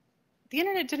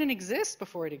didn't exist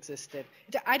before it existed.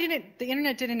 The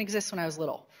internet didn't exist when I was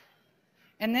little.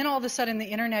 And then all of a sudden the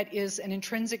internet is an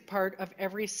intrinsic part of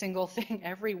every single thing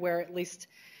everywhere, at least,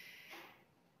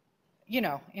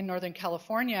 in Northern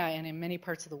California and in many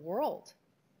parts of the world.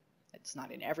 It's not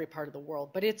in every part of the world,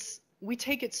 but we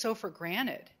take it so for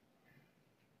granted.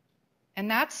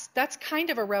 And that's kind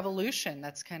of a revolution.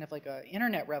 That's kind of like an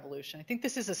internet revolution. I think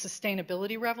this is a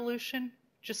sustainability revolution.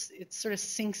 It sort of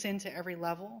sinks into every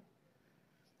level.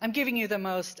 I'm giving you the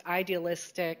most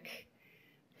idealistic,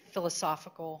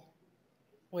 philosophical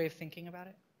way of thinking about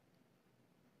it.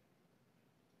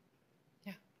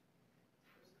 Yeah.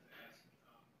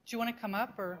 Do you want to come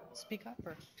up or speak up?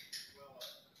 Or?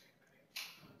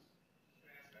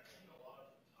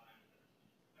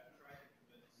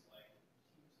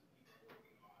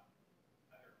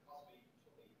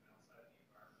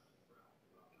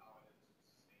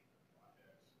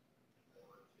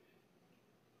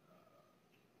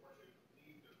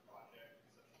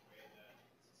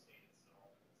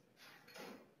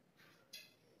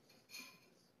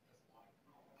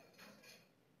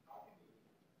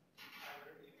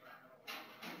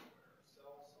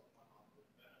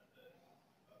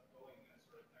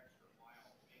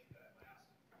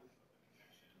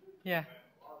 Yeah.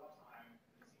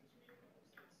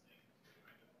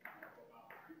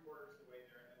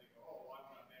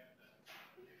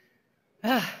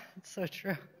 It's so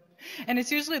true. And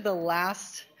it's usually the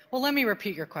last. Well, let me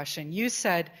repeat your question. You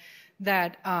said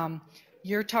that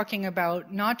you're talking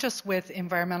about not just with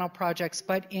environmental projects,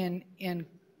 but in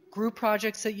group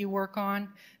projects that you work on,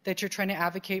 that you're trying to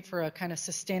advocate for a kind of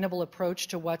sustainable approach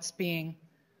to what's being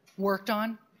worked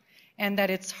on. And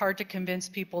that it's hard to convince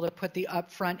people to put the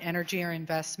upfront energy or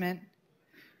investment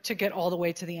to get all the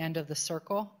way to the end of the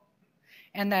circle.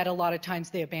 And that a lot of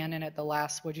times they abandon at the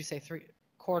last, what'd you say,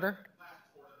 quarter?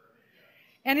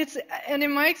 And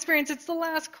in my experience, it's the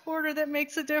last quarter that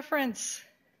makes a difference.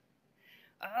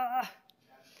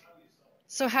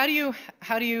 So how do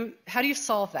you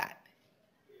solve that?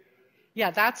 Yeah,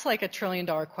 that's like $1 trillion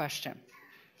question.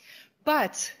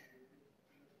 But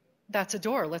that's a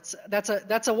door.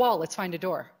 That's a wall. Let's find a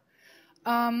door.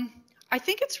 I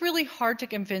think it's really hard to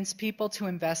convince people to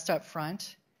invest up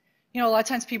front. A lot of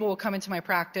times people will come into my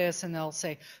practice and they'll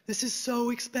say, "This is so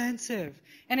expensive,"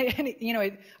 and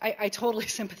I totally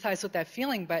sympathize with that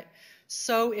feeling. But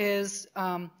So is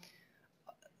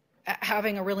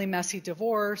having a really messy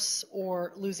divorce,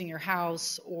 or losing your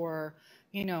house, or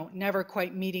never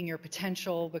quite meeting your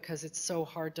potential because it's so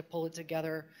hard to pull it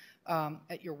together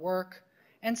at your work.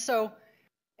 And so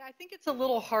I think it's a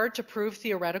little hard to prove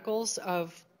theoreticals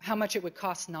of how much it would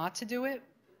cost not to do it.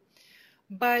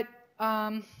 But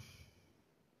at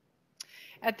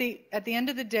the end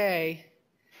of the day,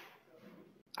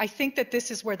 I think that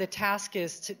this is where the task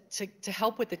is to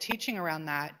help with the teaching around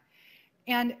that.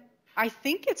 And I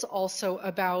think it's also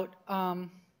about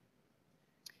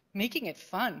making it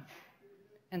fun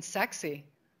and sexy.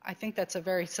 I think that's a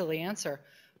very silly answer,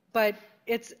 but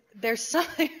there's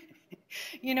something,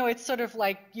 it's sort of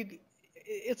like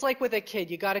it's like with a kid.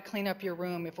 You got to clean up your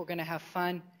room if we're going to have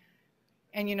fun.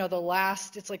 And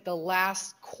it's like the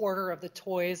last quarter of the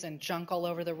toys and junk all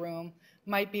over the room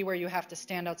might be where you have to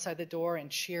stand outside the door and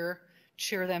cheer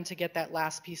them to get that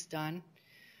last piece done.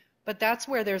 But that's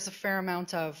where there's a fair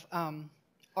amount of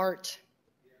art.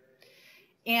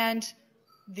 And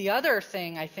the other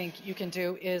thing I think you can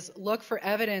do is look for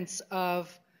evidence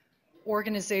of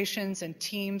organizations and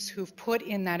teams who've put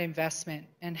in that investment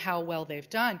and how well they've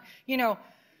done.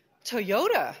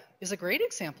 Toyota is a great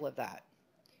example of that.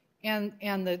 And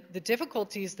the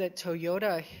difficulties that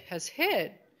Toyota has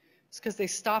hit is because they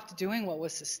stopped doing what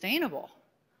was sustainable.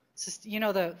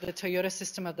 The Toyota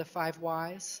system of the 5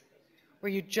 whys,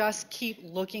 where you just keep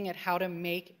looking at how to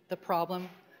make the problem.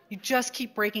 You just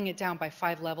keep breaking it down by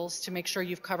 5 levels to make sure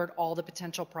you've covered all the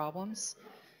potential problems.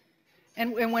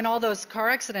 And when all those car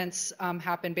accidents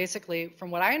happened, basically, from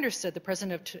what I understood, the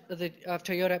president of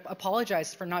Toyota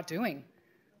apologized for not doing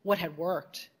what had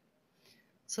worked.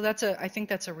 So I think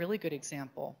that's a really good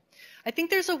example. I think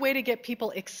there's a way to get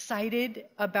people excited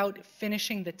about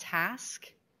finishing the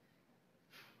task.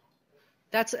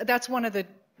 That's one of the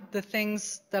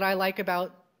things that I like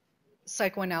about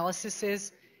psychoanalysis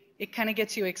is it kind of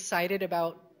gets you excited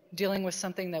about dealing with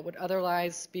something that would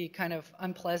otherwise be kind of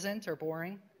unpleasant or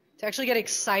boring. To actually get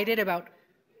excited about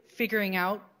figuring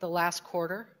out the last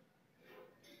quarter.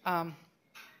 And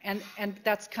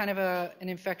that's kind of an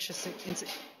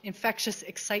infectious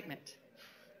excitement.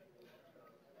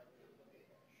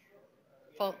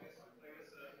 Well,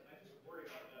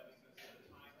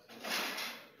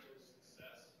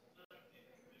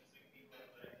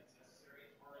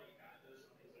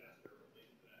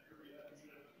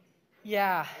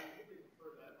 yeah.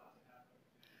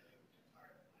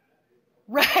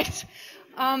 Right.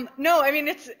 No, I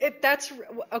mean, that's,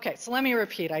 okay, so let me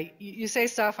repeat. You say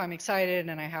stuff, I'm excited,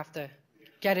 and I have to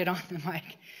get it on the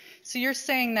mic. So you're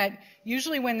saying that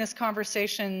usually when this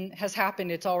conversation has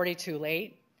happened, it's already too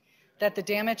late, that the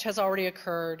damage has already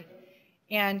occurred,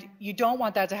 and you don't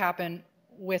want that to happen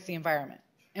with the environment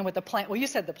and with the planet. Well, you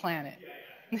said the planet.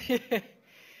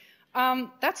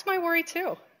 That's my worry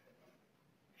too.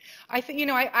 I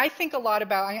think, I think a lot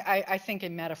about, I think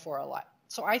in metaphor a lot.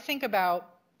 So I think about,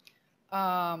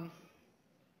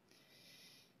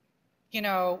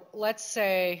 let's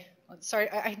say, I'm sorry,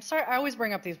 I always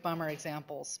bring up these bummer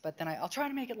examples, but then I'll try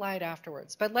to make it light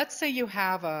afterwards. But let's say you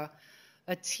have a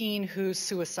teen who's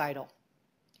suicidal,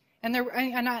 and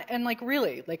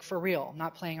really, like for real,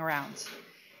 not playing around.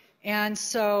 And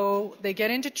so they get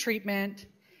into treatment,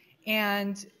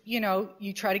 and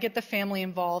you try to get the family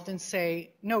involved and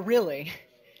say, no, really,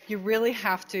 you really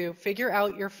have to figure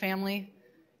out your family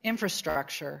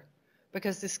infrastructure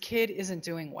because this kid isn't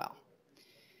doing well.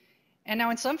 And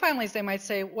now in some families they might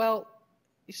say, well,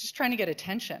 he's just trying to get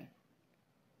attention,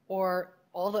 or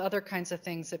all the other kinds of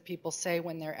things that people say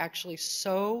when they're actually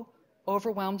so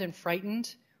overwhelmed and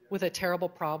frightened with a terrible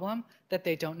problem that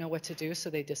they don't know what to do, so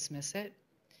they dismiss it.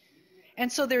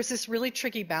 And so there's this really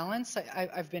tricky balance.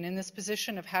 I've been in this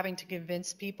position of having to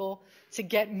convince people to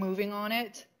get moving on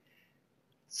it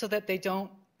so that they don't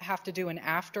have to do an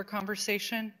after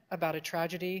conversation about a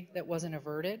tragedy that wasn't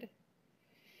averted.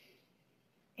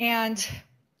 And,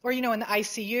 or, in the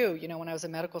ICU, when I was a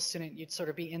medical student, you'd sort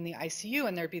of be in the ICU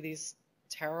and there'd be these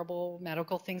terrible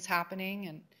medical things happening,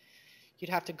 and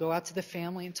you'd have to go out to the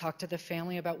family and talk to the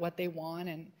family about what they want.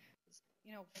 And,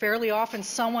 fairly often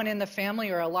someone in the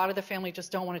family or a lot of the family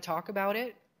just don't want to talk about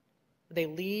it. They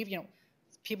leave,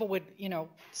 people would,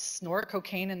 snort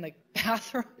cocaine in the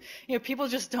bathroom. People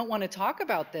just don't want to talk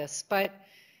about this. But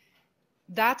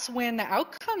that's when the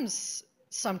outcomes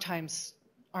sometimes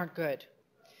aren't good.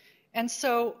 And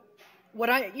so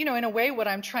in a way, what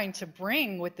I'm trying to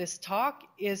bring with this talk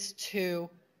is to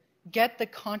get the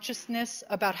consciousness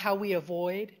about how we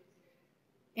avoid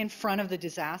in front of the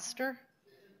disaster,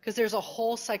 because there's a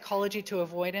whole psychology to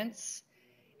avoidance.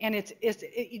 And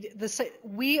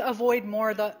we avoid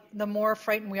more the more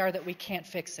frightened we are that we can't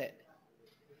fix it.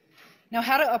 Now,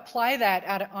 how to apply that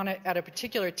at a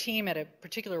particular team, at a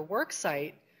particular work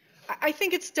site, I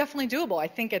think it's definitely doable. I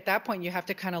think at that point you have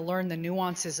to kind of learn the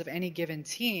nuances of any given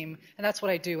team, and that's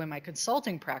what I do in my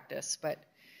consulting practice. But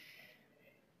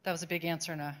that was a big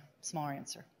answer and a smaller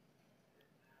answer.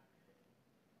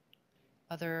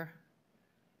 Other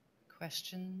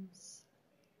questions?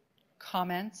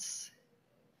 Comments?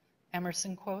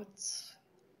 Emerson quotes?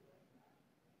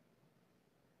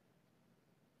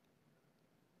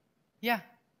 Yeah.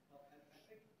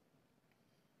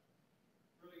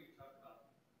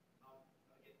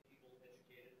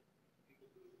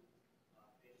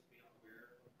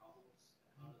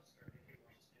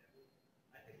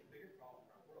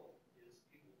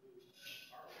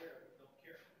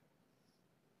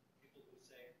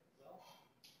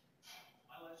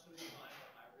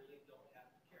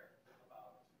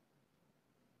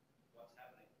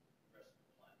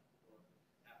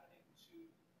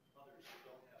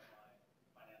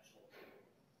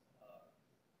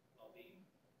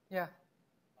 Yeah.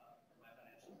 My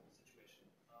financial situation.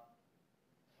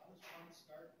 I was trying to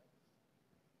start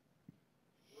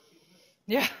working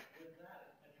Yeah. with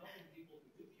that and helping people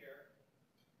who do care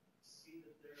see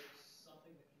that there's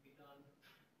something that can be done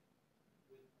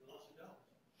with those who don't.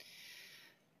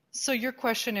 So your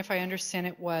question, if I understand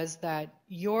it, was that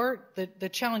the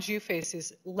challenge you face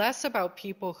is less about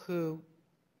people who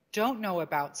don't know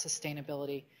about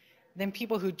sustainability than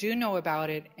people who do know about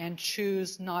it and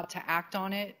choose not to act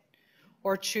on it,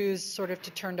 or choose sort of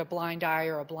to turn a blind eye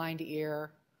or a blind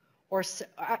ear, or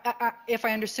if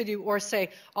I understood you, or say,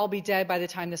 I'll be dead by the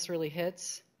time this really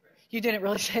hits. You didn't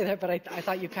really say that, but I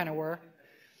thought you kind of were.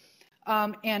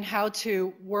 And how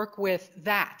to work with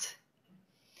that.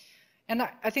 And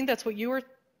I think that's what you were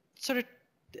sort of,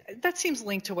 that seems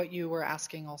linked to what you were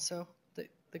asking also,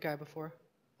 the guy before,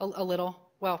 a little.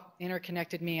 Well,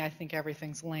 interconnected me, I think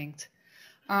everything's linked.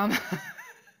 No,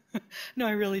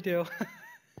 I really do.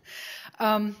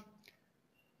 I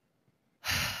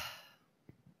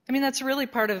mean, that's really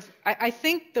part of, I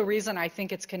think the reason I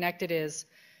think it's connected is,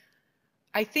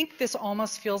 I think this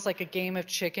almost feels like a game of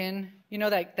chicken. You know,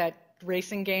 that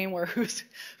racing game where who's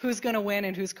going to win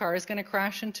and whose car is going to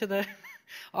crash into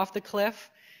off the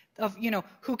cliff, of, you know,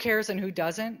 who cares and who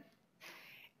doesn't.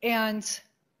 And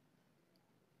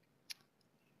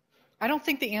I don't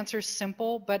think the answer is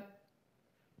simple, but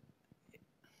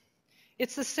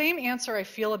it's the same answer I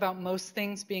feel about most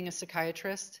things being a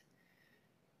psychiatrist.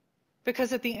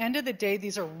 Because at the end of the day,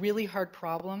 these are really hard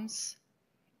problems.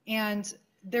 And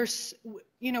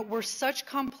we're such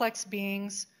complex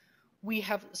beings. We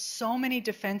have so many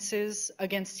defenses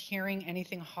against hearing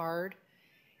anything hard.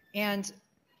 And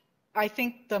I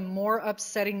think the more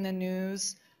upsetting the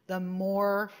news, the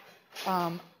more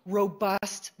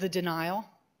robust the denial.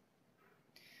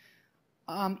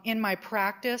 In my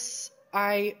practice,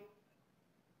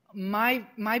 my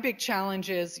big challenge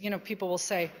is, you know, people will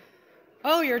say,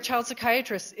 oh, you're a child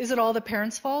psychiatrist. Is it all the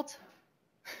parents' fault?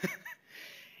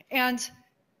 And,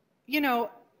 you know,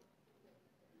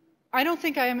 I don't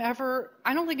think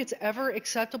it's ever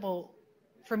acceptable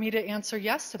for me to answer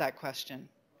yes to that question.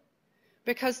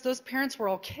 Because those parents were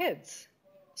all kids.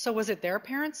 So was it their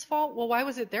parents' fault? Well, why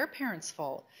was it their parents'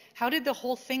 fault? How did the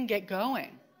whole thing get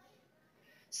going?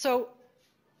 So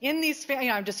in these,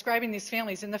 I'm describing these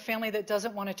families, in the family that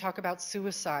doesn't want to talk about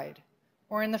suicide,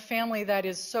 or in the family that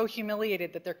is so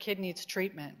humiliated that their kid needs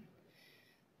treatment,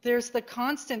 there's the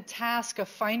constant task of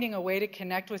finding a way to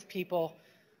connect with people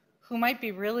who might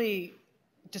be really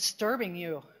disturbing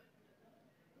you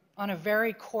on a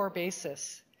very core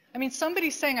basis. I mean, somebody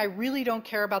saying, I really don't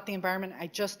care about the environment, I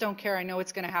just don't care, I know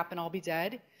it's going to happen, I'll be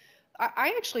dead.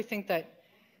 I actually think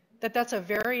that's a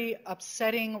very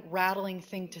upsetting, rattling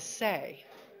thing to say.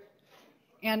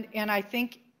 And I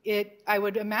think I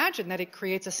would imagine that it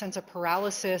creates a sense of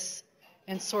paralysis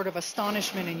and sort of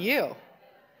astonishment in you.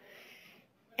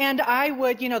 And I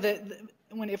would, you know,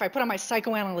 if I put on my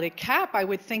psychoanalytic cap, I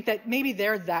would think that maybe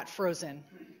they're that frozen.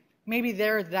 Maybe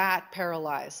they're that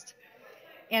paralyzed.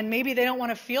 And maybe they don't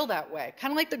want to feel that way.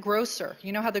 Kind of like the grocer.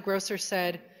 You know how the grocer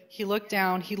said, he looked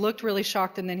down, he looked really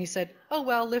shocked, and then he said, oh,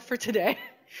 well, live for today.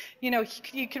 You know,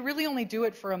 you could really only do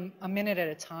it for a minute at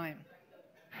a time.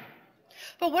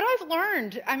 But what I've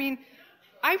learned, I mean,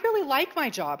 I really like my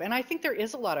job, and I think there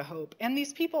is a lot of hope. And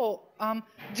these people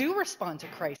do respond to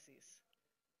crises.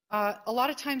 A lot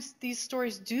of times these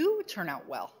stories do turn out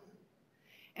well.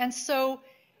 And so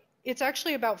it's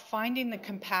actually about finding the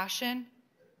compassion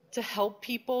to help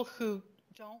people who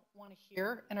don't want to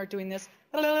hear and are doing this,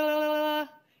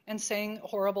 and saying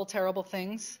horrible, terrible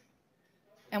things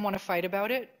and want to fight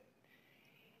about it.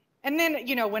 And then,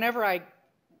 whenever I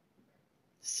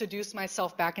seduce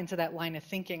myself back into that line of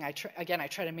thinking, I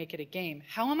try to make it a game.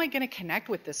 How am I going to connect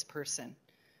with this person?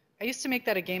 I used to make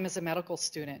that a game as a medical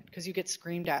student because you get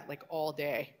screamed at like all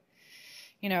day.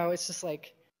 It's just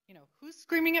like, who's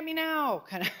screaming at me now?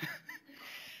 Kind of.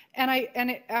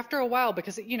 After a while,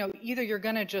 because either you're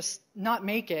going to just not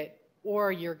make it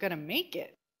or you're going to make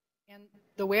it. And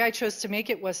the way I chose to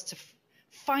make it was to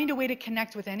find a way to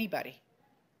connect with anybody.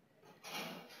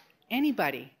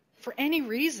 Anybody, for any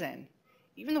reason,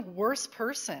 even the worst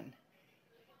person.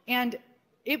 And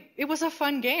it was a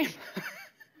fun game.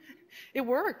 It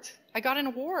worked. I got an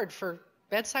award for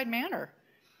bedside manner.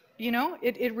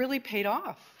 It really paid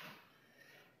off.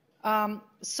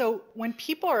 So when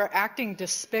people are acting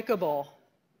despicable,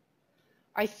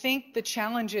 I think the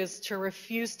challenge is to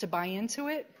refuse to buy into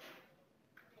it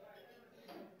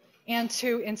and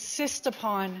to insist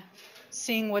upon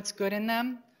seeing what's good in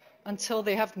them until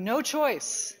they have no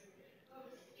choice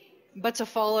but to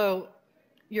follow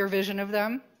your vision of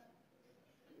them.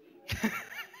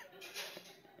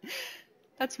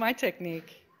 That's my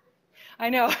technique. I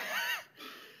know.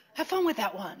 Have fun with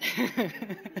that one.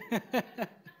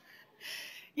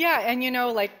 Yeah, and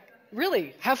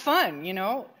really have fun,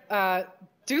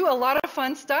 do a lot of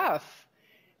fun stuff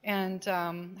and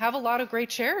have a lot of great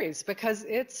cherries because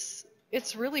it's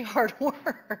really hard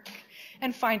work.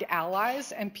 And find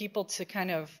allies and people to kind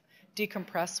of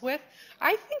decompress with.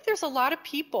 I think there's a lot of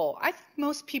people. I think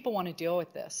most people want to deal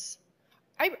with this.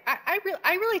 I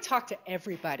really talk to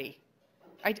everybody.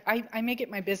 I make it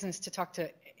my business to talk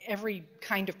to every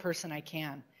kind of person I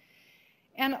can.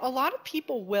 And a lot of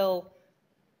people will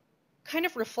kind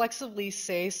of reflexively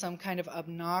say some kind of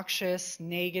obnoxious,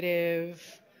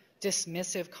 negative,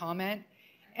 dismissive comment.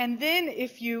 And then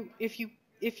if you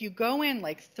go in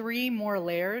like 3 more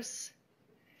layers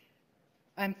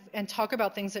and talk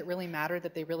about things that really matter,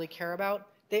 that they really care about,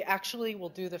 they actually will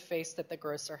do the face that the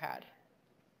grocer had.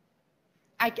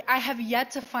 I have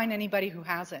yet to find anybody who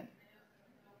hasn't.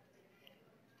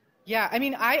 Yeah, I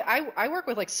mean, I work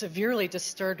with like severely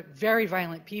disturbed, very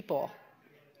violent people.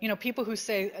 People who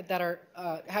say that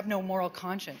have no moral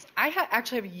conscience. I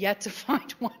actually have yet to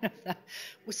find one of them,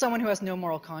 someone who has no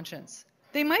moral conscience.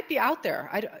 They might be out there.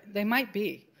 They might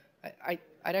be. I'd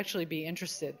actually be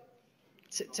interested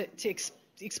to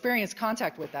experience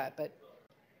contact with that, but.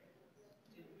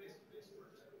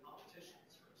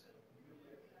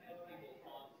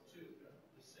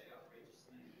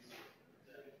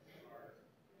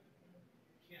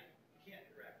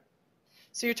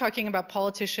 So you're talking about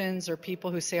politicians or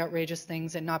people who say outrageous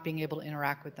things and not being able to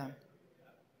interact with them.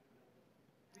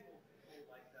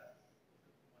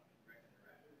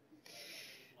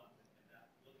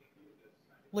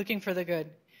 Looking for the good.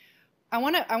 I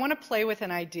want to play with an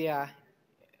idea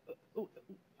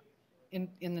in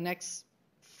the next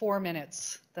 4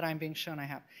 minutes that I'm being shown I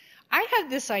have. I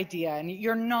have this idea, and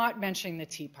you're not mentioning the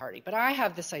Tea Party, but I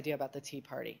have this idea about the Tea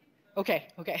Party. Okay.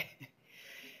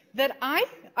 That I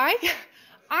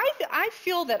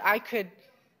feel that I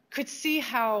could see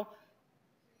how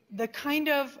the kind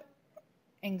of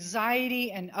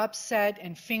anxiety and upset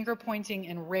and finger pointing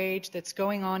and rage that's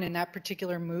going on in that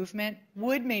particular movement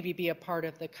would maybe be a part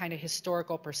of the kind of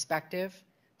historical perspective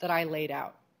that I laid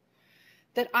out.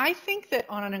 That I think that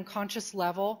on an unconscious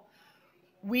level,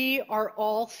 we are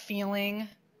all feeling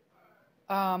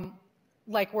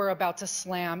like we're about to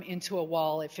slam into a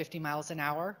wall at 50 miles an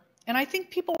hour. And I think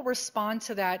people respond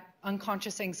to that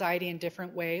unconscious anxiety in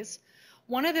different ways.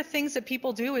 One of the things that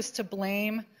people do is to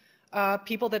blame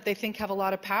people that they think have a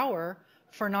lot of power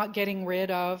for not getting rid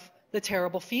of the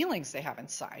terrible feelings they have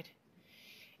inside.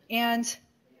 And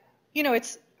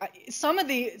it's some of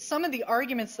the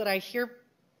arguments that I hear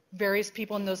various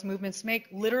people in those movements make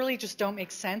literally just don't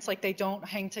make sense. Like they don't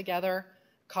hang together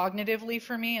cognitively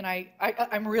for me, and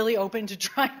I'm really open to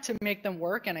trying to make them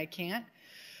work, and I can't.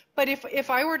 But if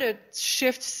I were to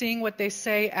shift seeing what they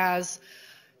say as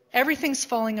everything's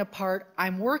falling apart,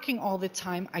 I'm working all the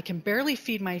time, I can barely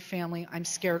feed my family, I'm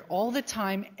scared all the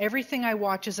time, everything I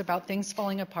watch is about things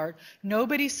falling apart,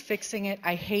 nobody's fixing it,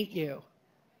 I hate you.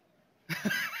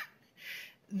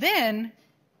 Then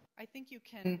I think you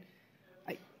can,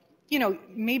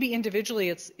 maybe individually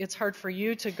it's hard for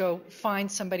you to go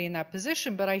find somebody in that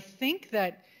position, but I think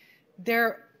that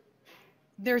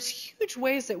there's huge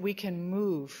ways that we can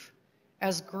move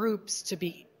as groups to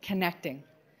be connecting.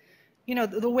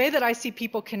 The way that I see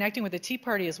people connecting with the Tea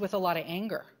Party is with a lot of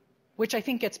anger, which I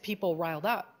think gets people riled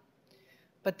up.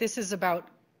 But this is about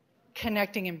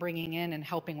connecting and bringing in and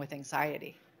helping with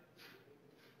anxiety.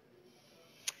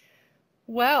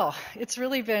 Well, it's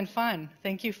really been fun.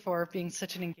 Thank you for being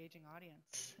such an engaging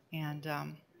audience and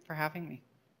for having me.